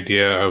having the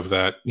idea of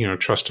that,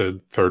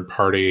 trusted third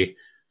party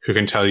who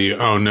can tell you,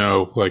 oh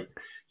no, like,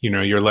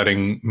 you're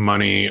letting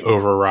money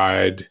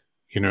override,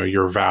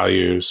 your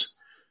values,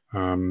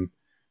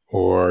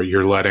 or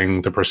you're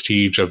letting the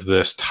prestige of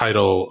this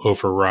title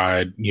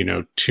override,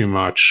 too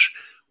much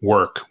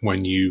work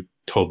when you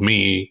told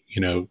me,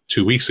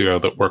 2 weeks ago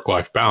that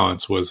work-life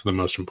balance was the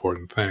most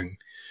important thing.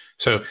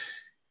 So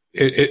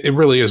it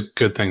really is a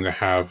good thing to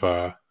have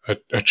a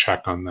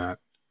check on that.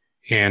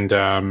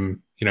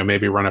 And,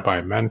 maybe run it by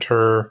a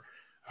mentor,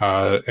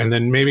 and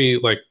then maybe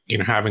like,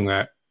 having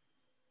that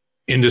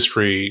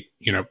industry,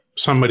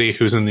 somebody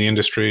who's in the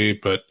industry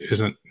but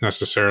isn't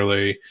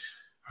necessarily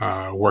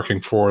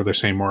working for the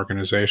same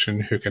organization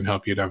who can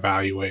help you to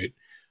evaluate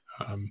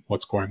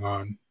what's going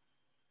on.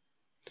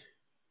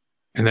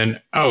 And then,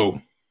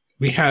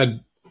 we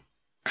had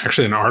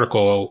actually an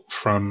article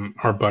from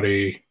our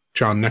buddy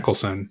John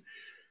Nicholson.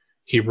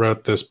 He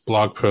wrote this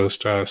blog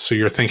post, so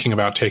you're thinking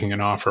about taking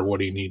an offer, what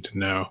do you need to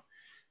know?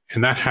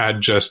 And that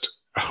had just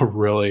a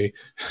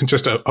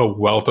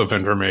wealth of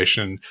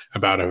information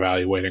about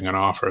evaluating an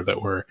offer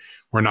that we're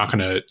not going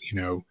to,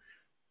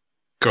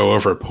 go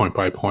over point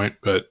by point,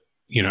 but,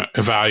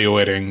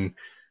 evaluating,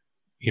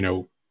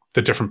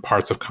 the different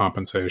parts of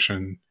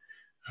compensation,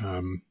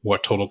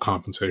 what total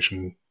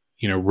compensation,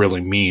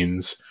 really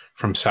means,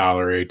 from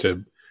salary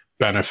to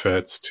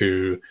benefits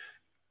to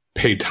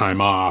paid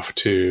time off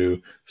to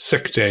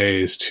sick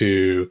days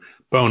to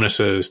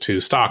bonuses to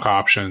stock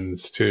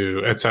options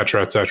to et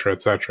cetera, et cetera,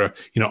 et cetera,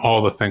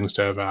 all the things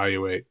to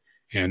evaluate.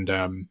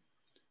 And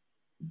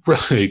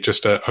really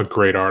just a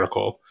great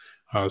article.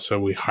 So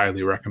we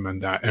highly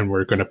recommend that. And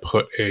we're going to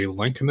put a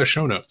link in the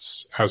show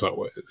notes, as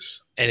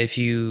always. And if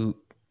you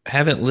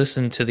haven't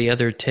listened to the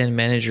other 10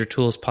 Manager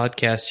Tools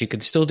podcasts, you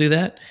can still do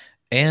that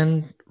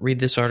and read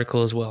this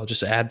article as well.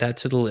 Just add that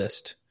to the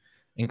list,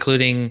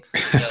 including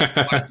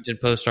the Washington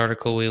Post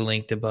article we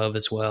linked above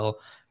as well.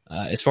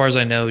 As far as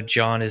I know,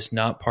 John is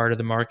not part of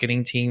the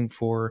marketing team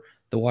for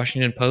the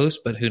Washington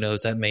Post, but who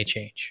knows, that may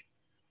change.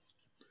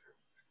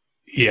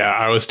 Yeah,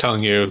 I was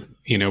telling you,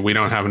 we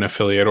don't have an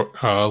affiliate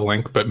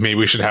link, but maybe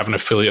we should have an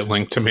affiliate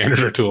link to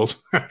Manager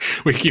Tools.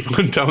 We keep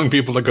on telling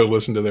people to go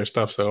listen to their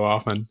stuff so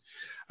often.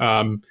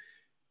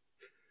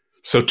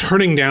 So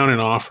turning down an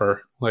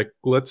offer, like,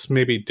 let's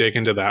maybe dig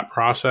into that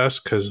process,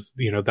 because,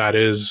 that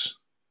is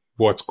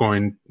what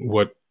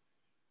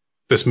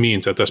this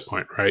means at this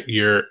point, right?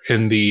 You're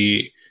in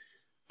the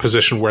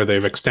position where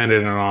they've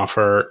extended an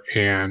offer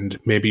and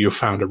maybe you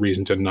found a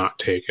reason to not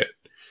take it.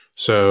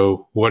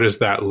 So what does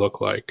that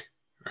look like?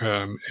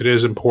 It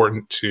is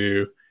important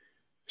to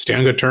stay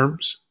on good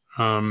terms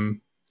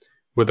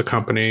with the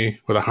company,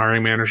 with a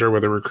hiring manager,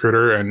 with a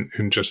recruiter,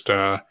 and just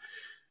make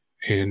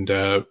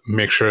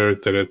sure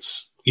that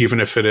it's,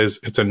 even if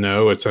it's a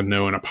no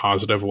in a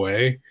positive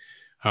way.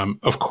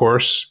 Of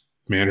course,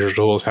 Manager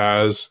Tools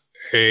has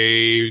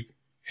a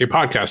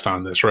podcast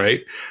on this, right?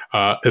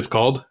 It's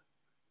called,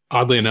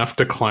 oddly enough,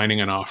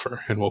 Declining an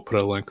Offer, and we'll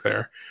put a link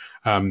there.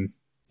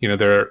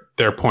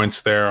 Their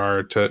points there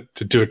are to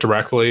do it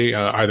directly,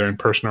 either in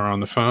person or on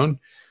the phone,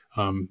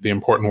 The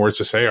important words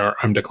to say are,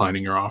 I'm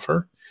declining your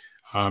offer.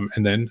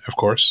 And then, of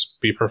course,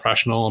 be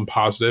professional and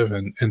positive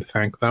and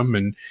thank them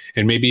and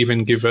maybe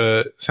even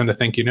send a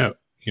thank you note,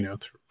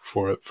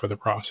 for the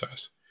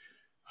process.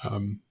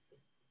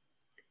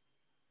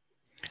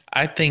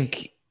 I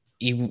think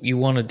you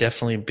want to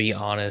definitely be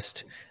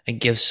honest and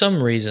give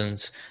some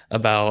reasons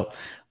about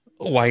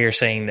why you're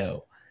saying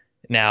no.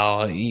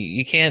 Now,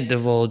 you can't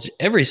divulge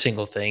every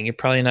single thing. You're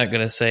probably not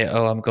going to say,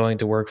 oh, I'm going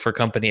to work for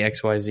company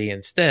XYZ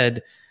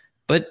instead.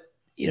 But,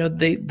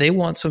 they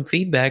want some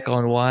feedback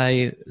on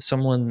why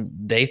someone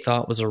they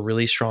thought was a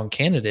really strong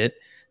candidate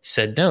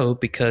said no,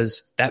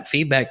 because that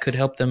feedback could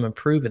help them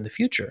improve in the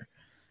future.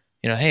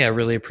 Hey, I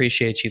really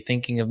appreciate you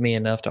thinking of me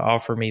enough to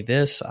offer me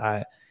this.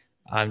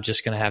 I'm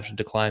just going to have to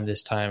decline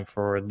this time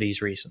for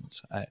these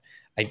reasons.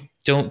 I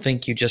don't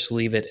think you just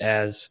leave it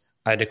as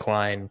I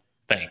decline,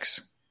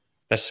 thanks.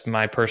 That's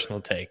my personal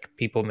take.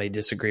 People may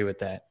disagree with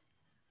that.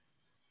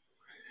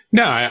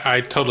 No,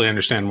 I totally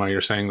understand why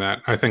you're saying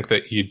that. I think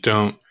that you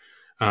don't,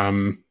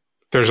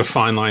 there's a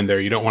fine line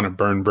there. You don't want to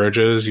burn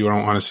bridges. You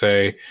don't want to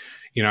say,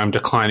 I'm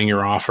declining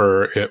your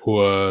offer. It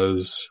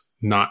was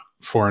not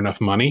for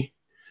enough money.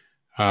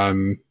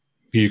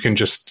 You can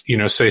just,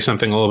 say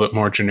something a little bit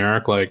more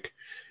generic, like,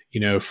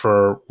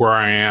 for where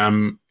I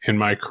am in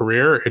my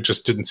career, it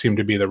just didn't seem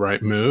to be the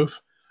right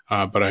move.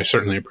 But I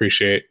certainly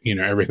appreciate,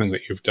 everything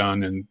that you've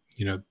done. And,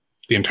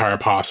 the entire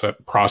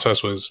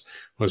process was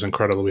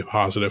incredibly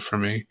positive for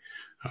me.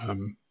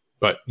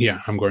 But yeah,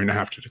 I'm going to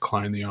have to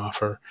decline the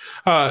offer.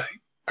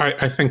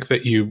 I think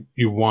that you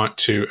want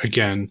to,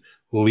 again,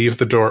 leave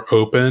the door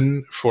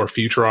open for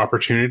future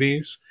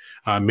opportunities.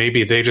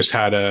 Maybe they just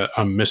had a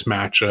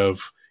mismatch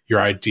of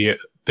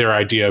their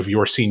idea of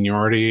your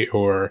seniority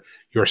or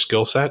your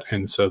skill set.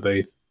 And so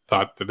they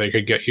thought that they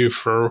could get you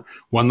for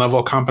one level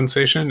of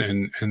compensation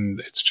and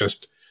it's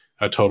just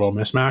a total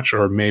mismatch.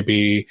 Or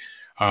maybe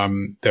at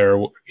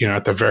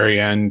the very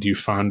end, you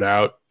found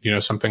out,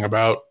 something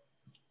about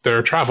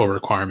their travel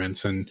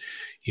requirements and,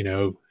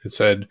 it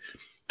said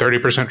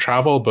 30%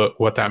 travel, but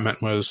what that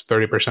meant was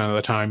 30% of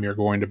the time you're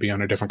going to be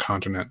on a different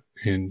continent.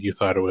 And you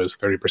thought it was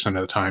 30%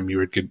 of the time you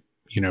would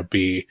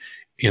be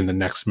in the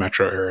next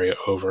metro area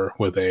over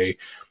with a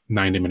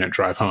 90-minute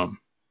drive home.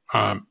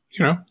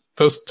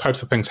 Those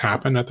types of things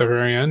happen at the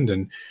very end.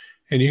 And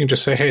you can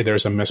just say, hey,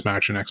 there's a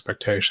mismatch in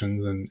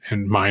expectations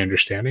and my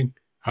understanding.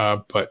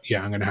 But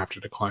yeah, I'm going to have to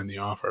decline the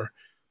offer.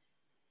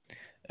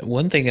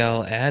 One thing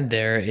I'll add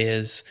there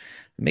is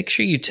make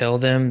sure you tell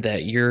them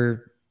that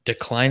you're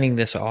declining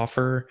this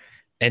offer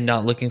and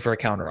not looking for a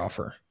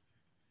counteroffer,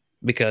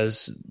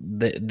 because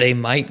they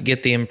might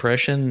get the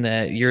impression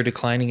that you're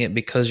declining it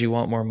because you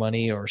want more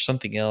money or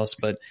something else,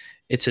 but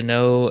it's a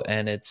no,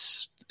 and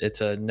it's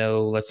a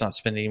no, let's not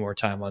spend any more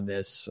time on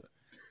this,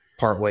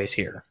 part ways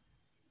here.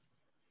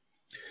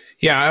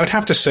 Yeah, I would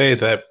have to say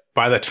that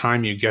by the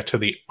time you get to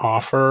the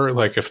offer,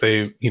 like if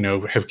they,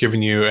 have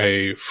given you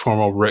a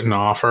formal written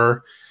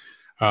offer,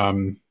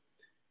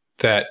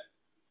 that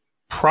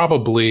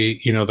probably,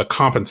 the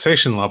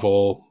compensation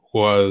level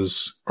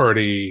was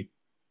already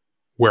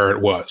where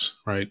it was,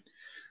 right?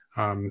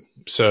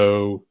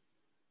 So,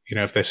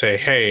 if they say,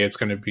 hey, it's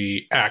going to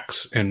be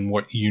X and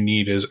what you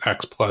need is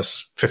X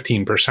plus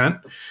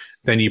 15%,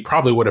 then you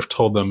probably would have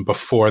told them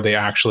before they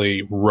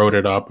actually wrote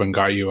it up and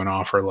got you an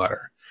offer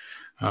letter.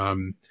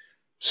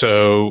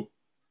 So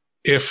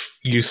if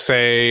you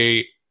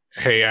say,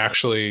 hey,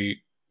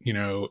 actually,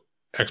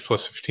 X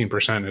plus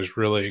 15% is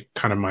really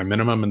kind of my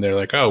minimum, and they're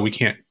like, oh, we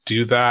can't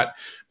do that,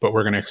 but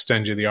we're going to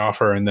extend you the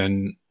offer and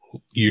then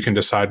you can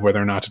decide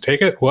whether or not to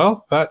take it.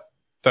 Well,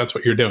 that's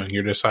what you're doing.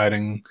 You're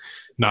deciding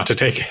not to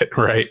take it,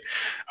 right?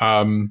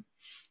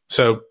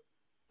 So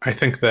I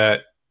think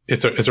that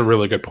it's a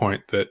really good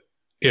point that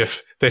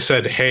if they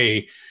said,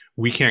 hey,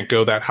 we can't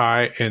go that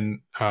high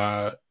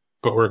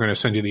but we're going to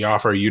send you the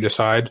offer, you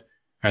decide,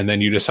 and then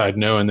you decide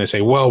no, and they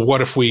say, well,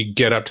 what if we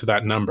get up to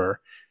that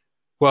number?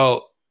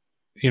 Well,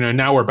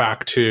 now we're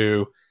back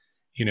to,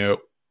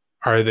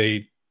 are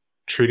they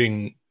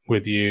treating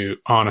with you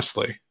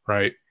honestly,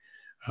 right?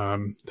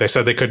 They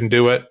said they couldn't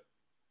do it,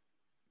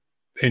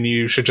 and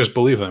you should just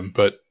believe them.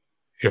 But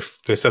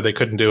if they said they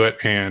couldn't do it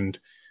and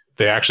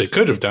they actually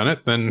could have done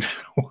it, then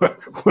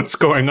what's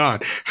going on?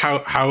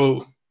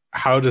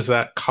 How does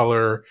that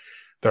color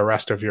the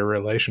rest of your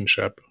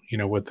relationship,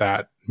 with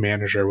that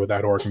manager, with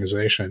that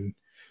organization,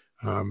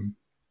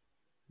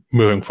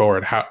 moving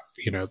forward?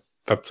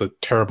 That's a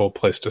terrible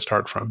place to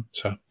start from.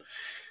 So,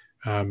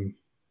 I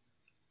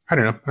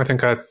don't know. I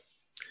think that,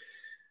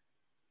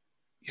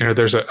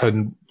 there's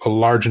a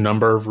large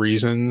number of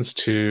reasons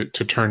to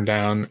turn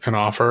down an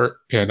offer.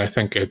 And I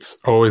think it's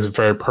always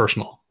very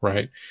personal,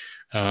 right?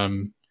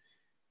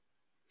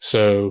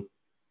 So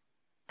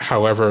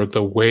however,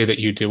 the way that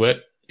you do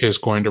it is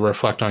going to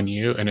reflect on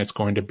you, and it's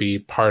going to be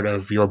part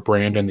of your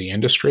brand in the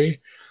industry.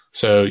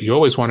 So you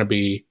always want to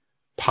be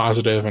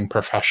positive and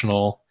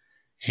professional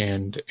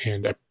and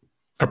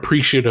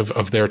appreciative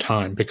of their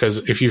time, because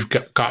if you've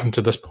gotten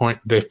to this point,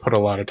 they've put a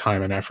lot of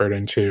time and effort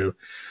into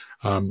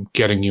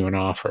getting you an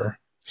offer.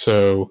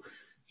 So,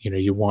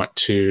 you want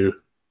to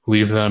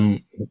leave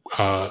them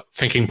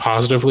thinking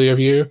positively of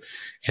you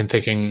and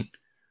thinking,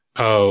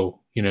 oh,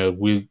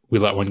 we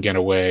let one get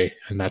away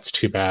and that's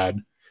too bad.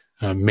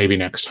 Maybe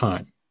next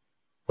time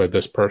with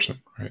this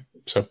person, right?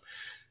 So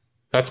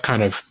that's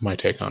kind of my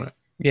take on it.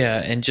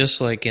 Yeah, and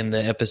just like in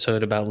the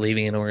episode about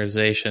leaving an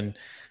organization,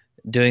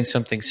 doing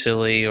something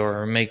silly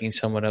or making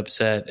someone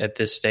upset at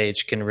this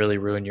stage can really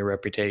ruin your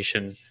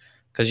reputation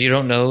because you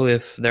don't know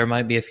if there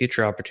might be a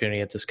future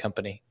opportunity at this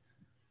company.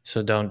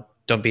 So don't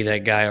be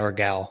that guy or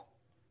gal.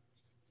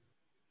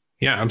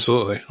 Yeah,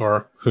 absolutely.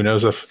 Or who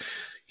knows if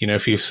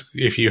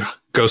you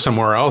go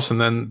somewhere else and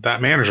then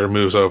that manager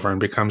moves over and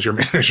becomes your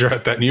manager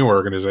at that new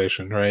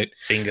organization, right?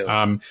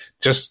 Bingo.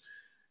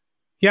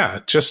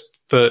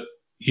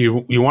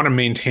 You want to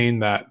maintain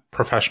that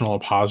professional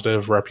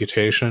positive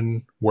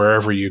reputation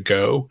wherever you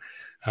go.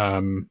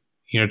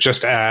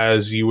 Just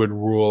as you would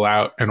rule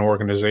out an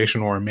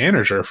organization or a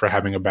manager for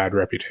having a bad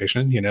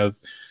reputation,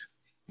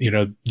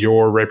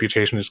 your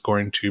reputation is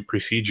going to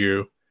precede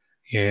you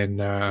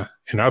in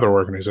other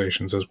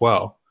organizations as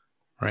well,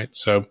 right?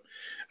 So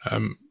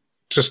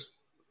just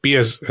be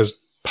as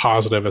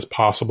positive as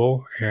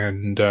possible,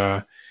 and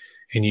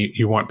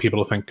you want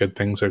people to think good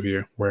things of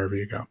you wherever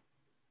you go.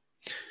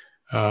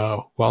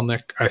 Well,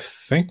 Nick, I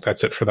think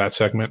that's it for that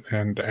segment.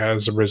 And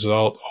as a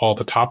result, all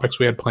the topics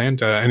we had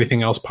planned,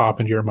 anything else pop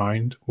into your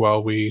mind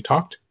while we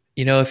talked?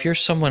 If you're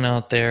someone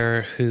out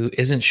there who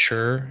isn't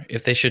sure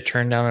if they should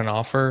turn down an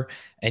offer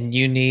and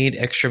you need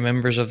extra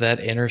members of that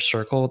inner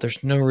circle,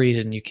 there's no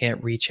reason you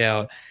can't reach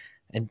out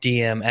and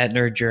DM at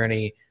Nerd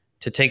Journey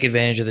to take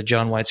advantage of the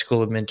John White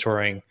School of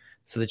Mentoring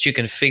so that you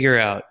can figure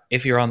out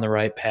if you're on the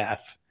right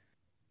path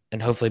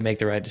and hopefully make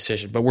the right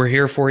decision. But we're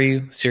here for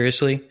you,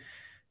 seriously.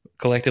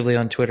 Collectively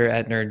on Twitter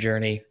at Nerd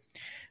Journey.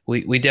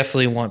 We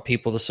definitely want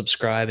people to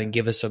subscribe and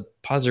give us a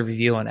positive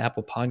review on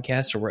Apple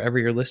Podcasts or wherever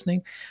you're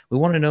listening. We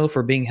want to know if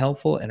we're being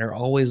helpful and are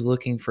always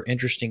looking for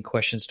interesting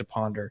questions to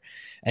ponder.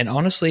 And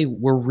honestly,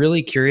 we're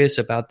really curious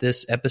about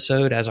this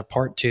episode as a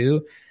part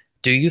 2.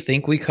 Do you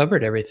think we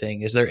covered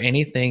everything? Is there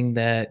anything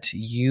that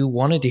you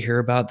wanted to hear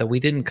about that we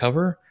didn't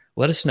cover?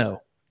 Let us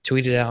know.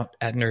 Tweet it out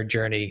at Nerd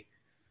Journey.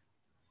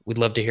 We'd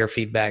love to hear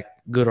feedback,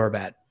 good or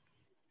bad.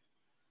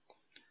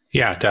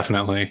 Yeah,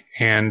 definitely.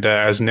 And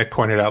as Nick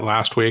pointed out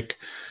last week,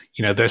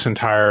 this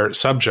entire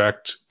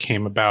subject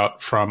came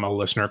about from a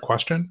listener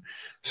question.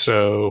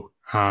 So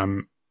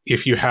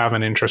if you have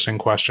an interesting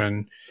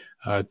question,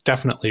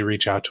 definitely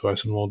reach out to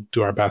us and we'll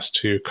do our best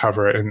to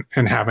cover it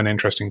and have an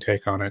interesting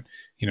take on it.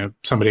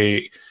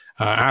 Somebody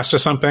asked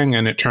us something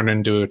and it turned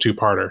into a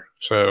 2-parter.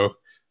 So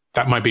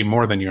that might be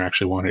more than you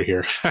actually wanted to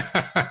hear.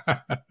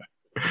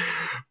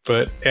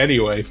 But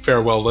anyway,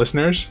 farewell,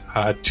 listeners.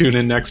 Tune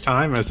in next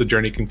time as the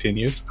journey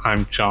continues.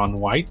 I'm John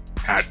White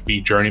at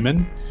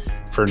BJourneyman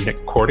for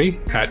Nick Cordy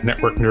at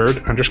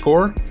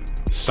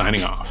NetworkNerd_,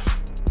 signing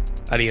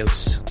off.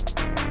 Adios.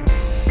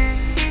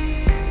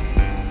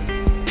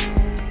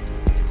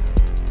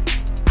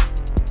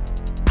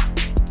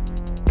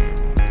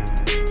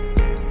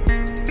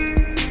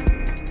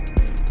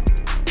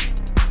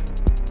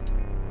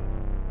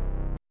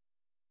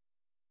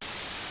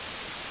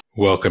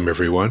 Welcome,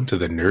 everyone, to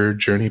the Nerd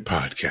Journey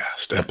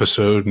Podcast,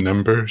 episode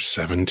number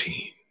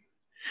 17.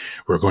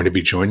 We're going to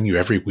be joining you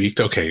every week.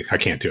 Okay, I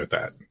can't do it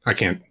that. I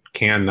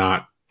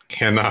cannot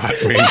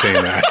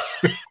maintain that.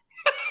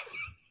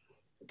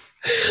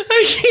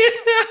 I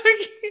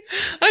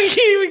can't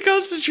even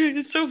concentrate.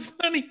 It's so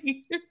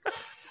funny.